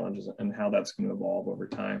some challenges in how that's going to evolve over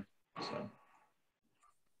time. So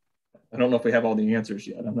I don't know if we have all the answers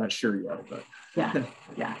yet. I'm not sure yet, but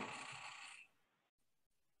yeah.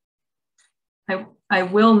 I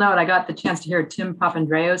will note, I got the chance to hear Tim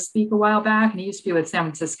Papandreou speak a while back, and he used to be with San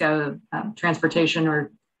Francisco Transportation or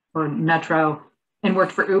Metro and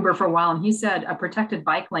worked for Uber for a while. And he said a protected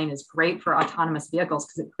bike lane is great for autonomous vehicles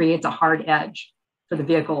because it creates a hard edge for the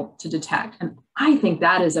vehicle to detect. And I think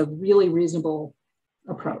that is a really reasonable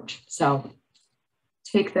approach. So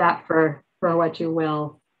take that for what you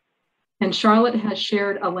will. And Charlotte has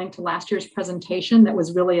shared a link to last year's presentation that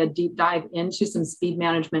was really a deep dive into some speed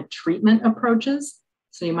management treatment approaches.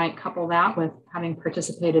 So you might couple that with having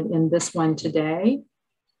participated in this one today.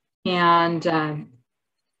 And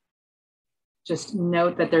just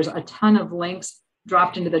note that there's a ton of links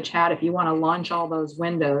dropped into the chat. If you want to launch all those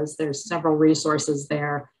windows, there's several resources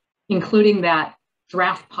there, including that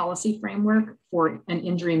draft policy framework for an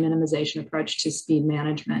injury minimization approach to speed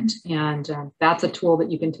management. And that's a tool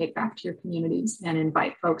that you can take back to your communities and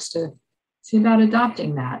invite folks to see about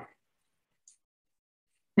adopting that.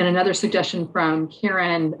 And another suggestion from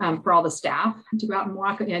Karen for all the staff to go out and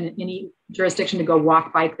walk in any jurisdiction to go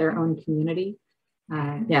walk bike their own community.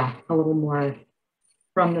 Yeah, a little more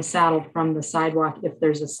from the saddle, from the sidewalk, if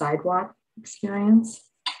there's a sidewalk experience,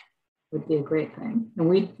 would be a great thing. And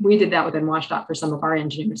we did that within WSDOT for some of our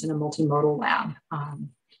engineers in a multimodal lab.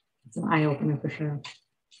 It's an eye-opener for sure.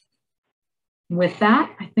 With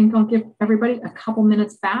that, I think I'll give everybody a couple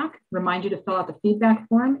minutes back, remind you to fill out the feedback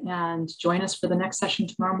form and join us for the next session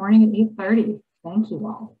tomorrow morning at 8:30. Thank you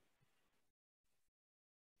all.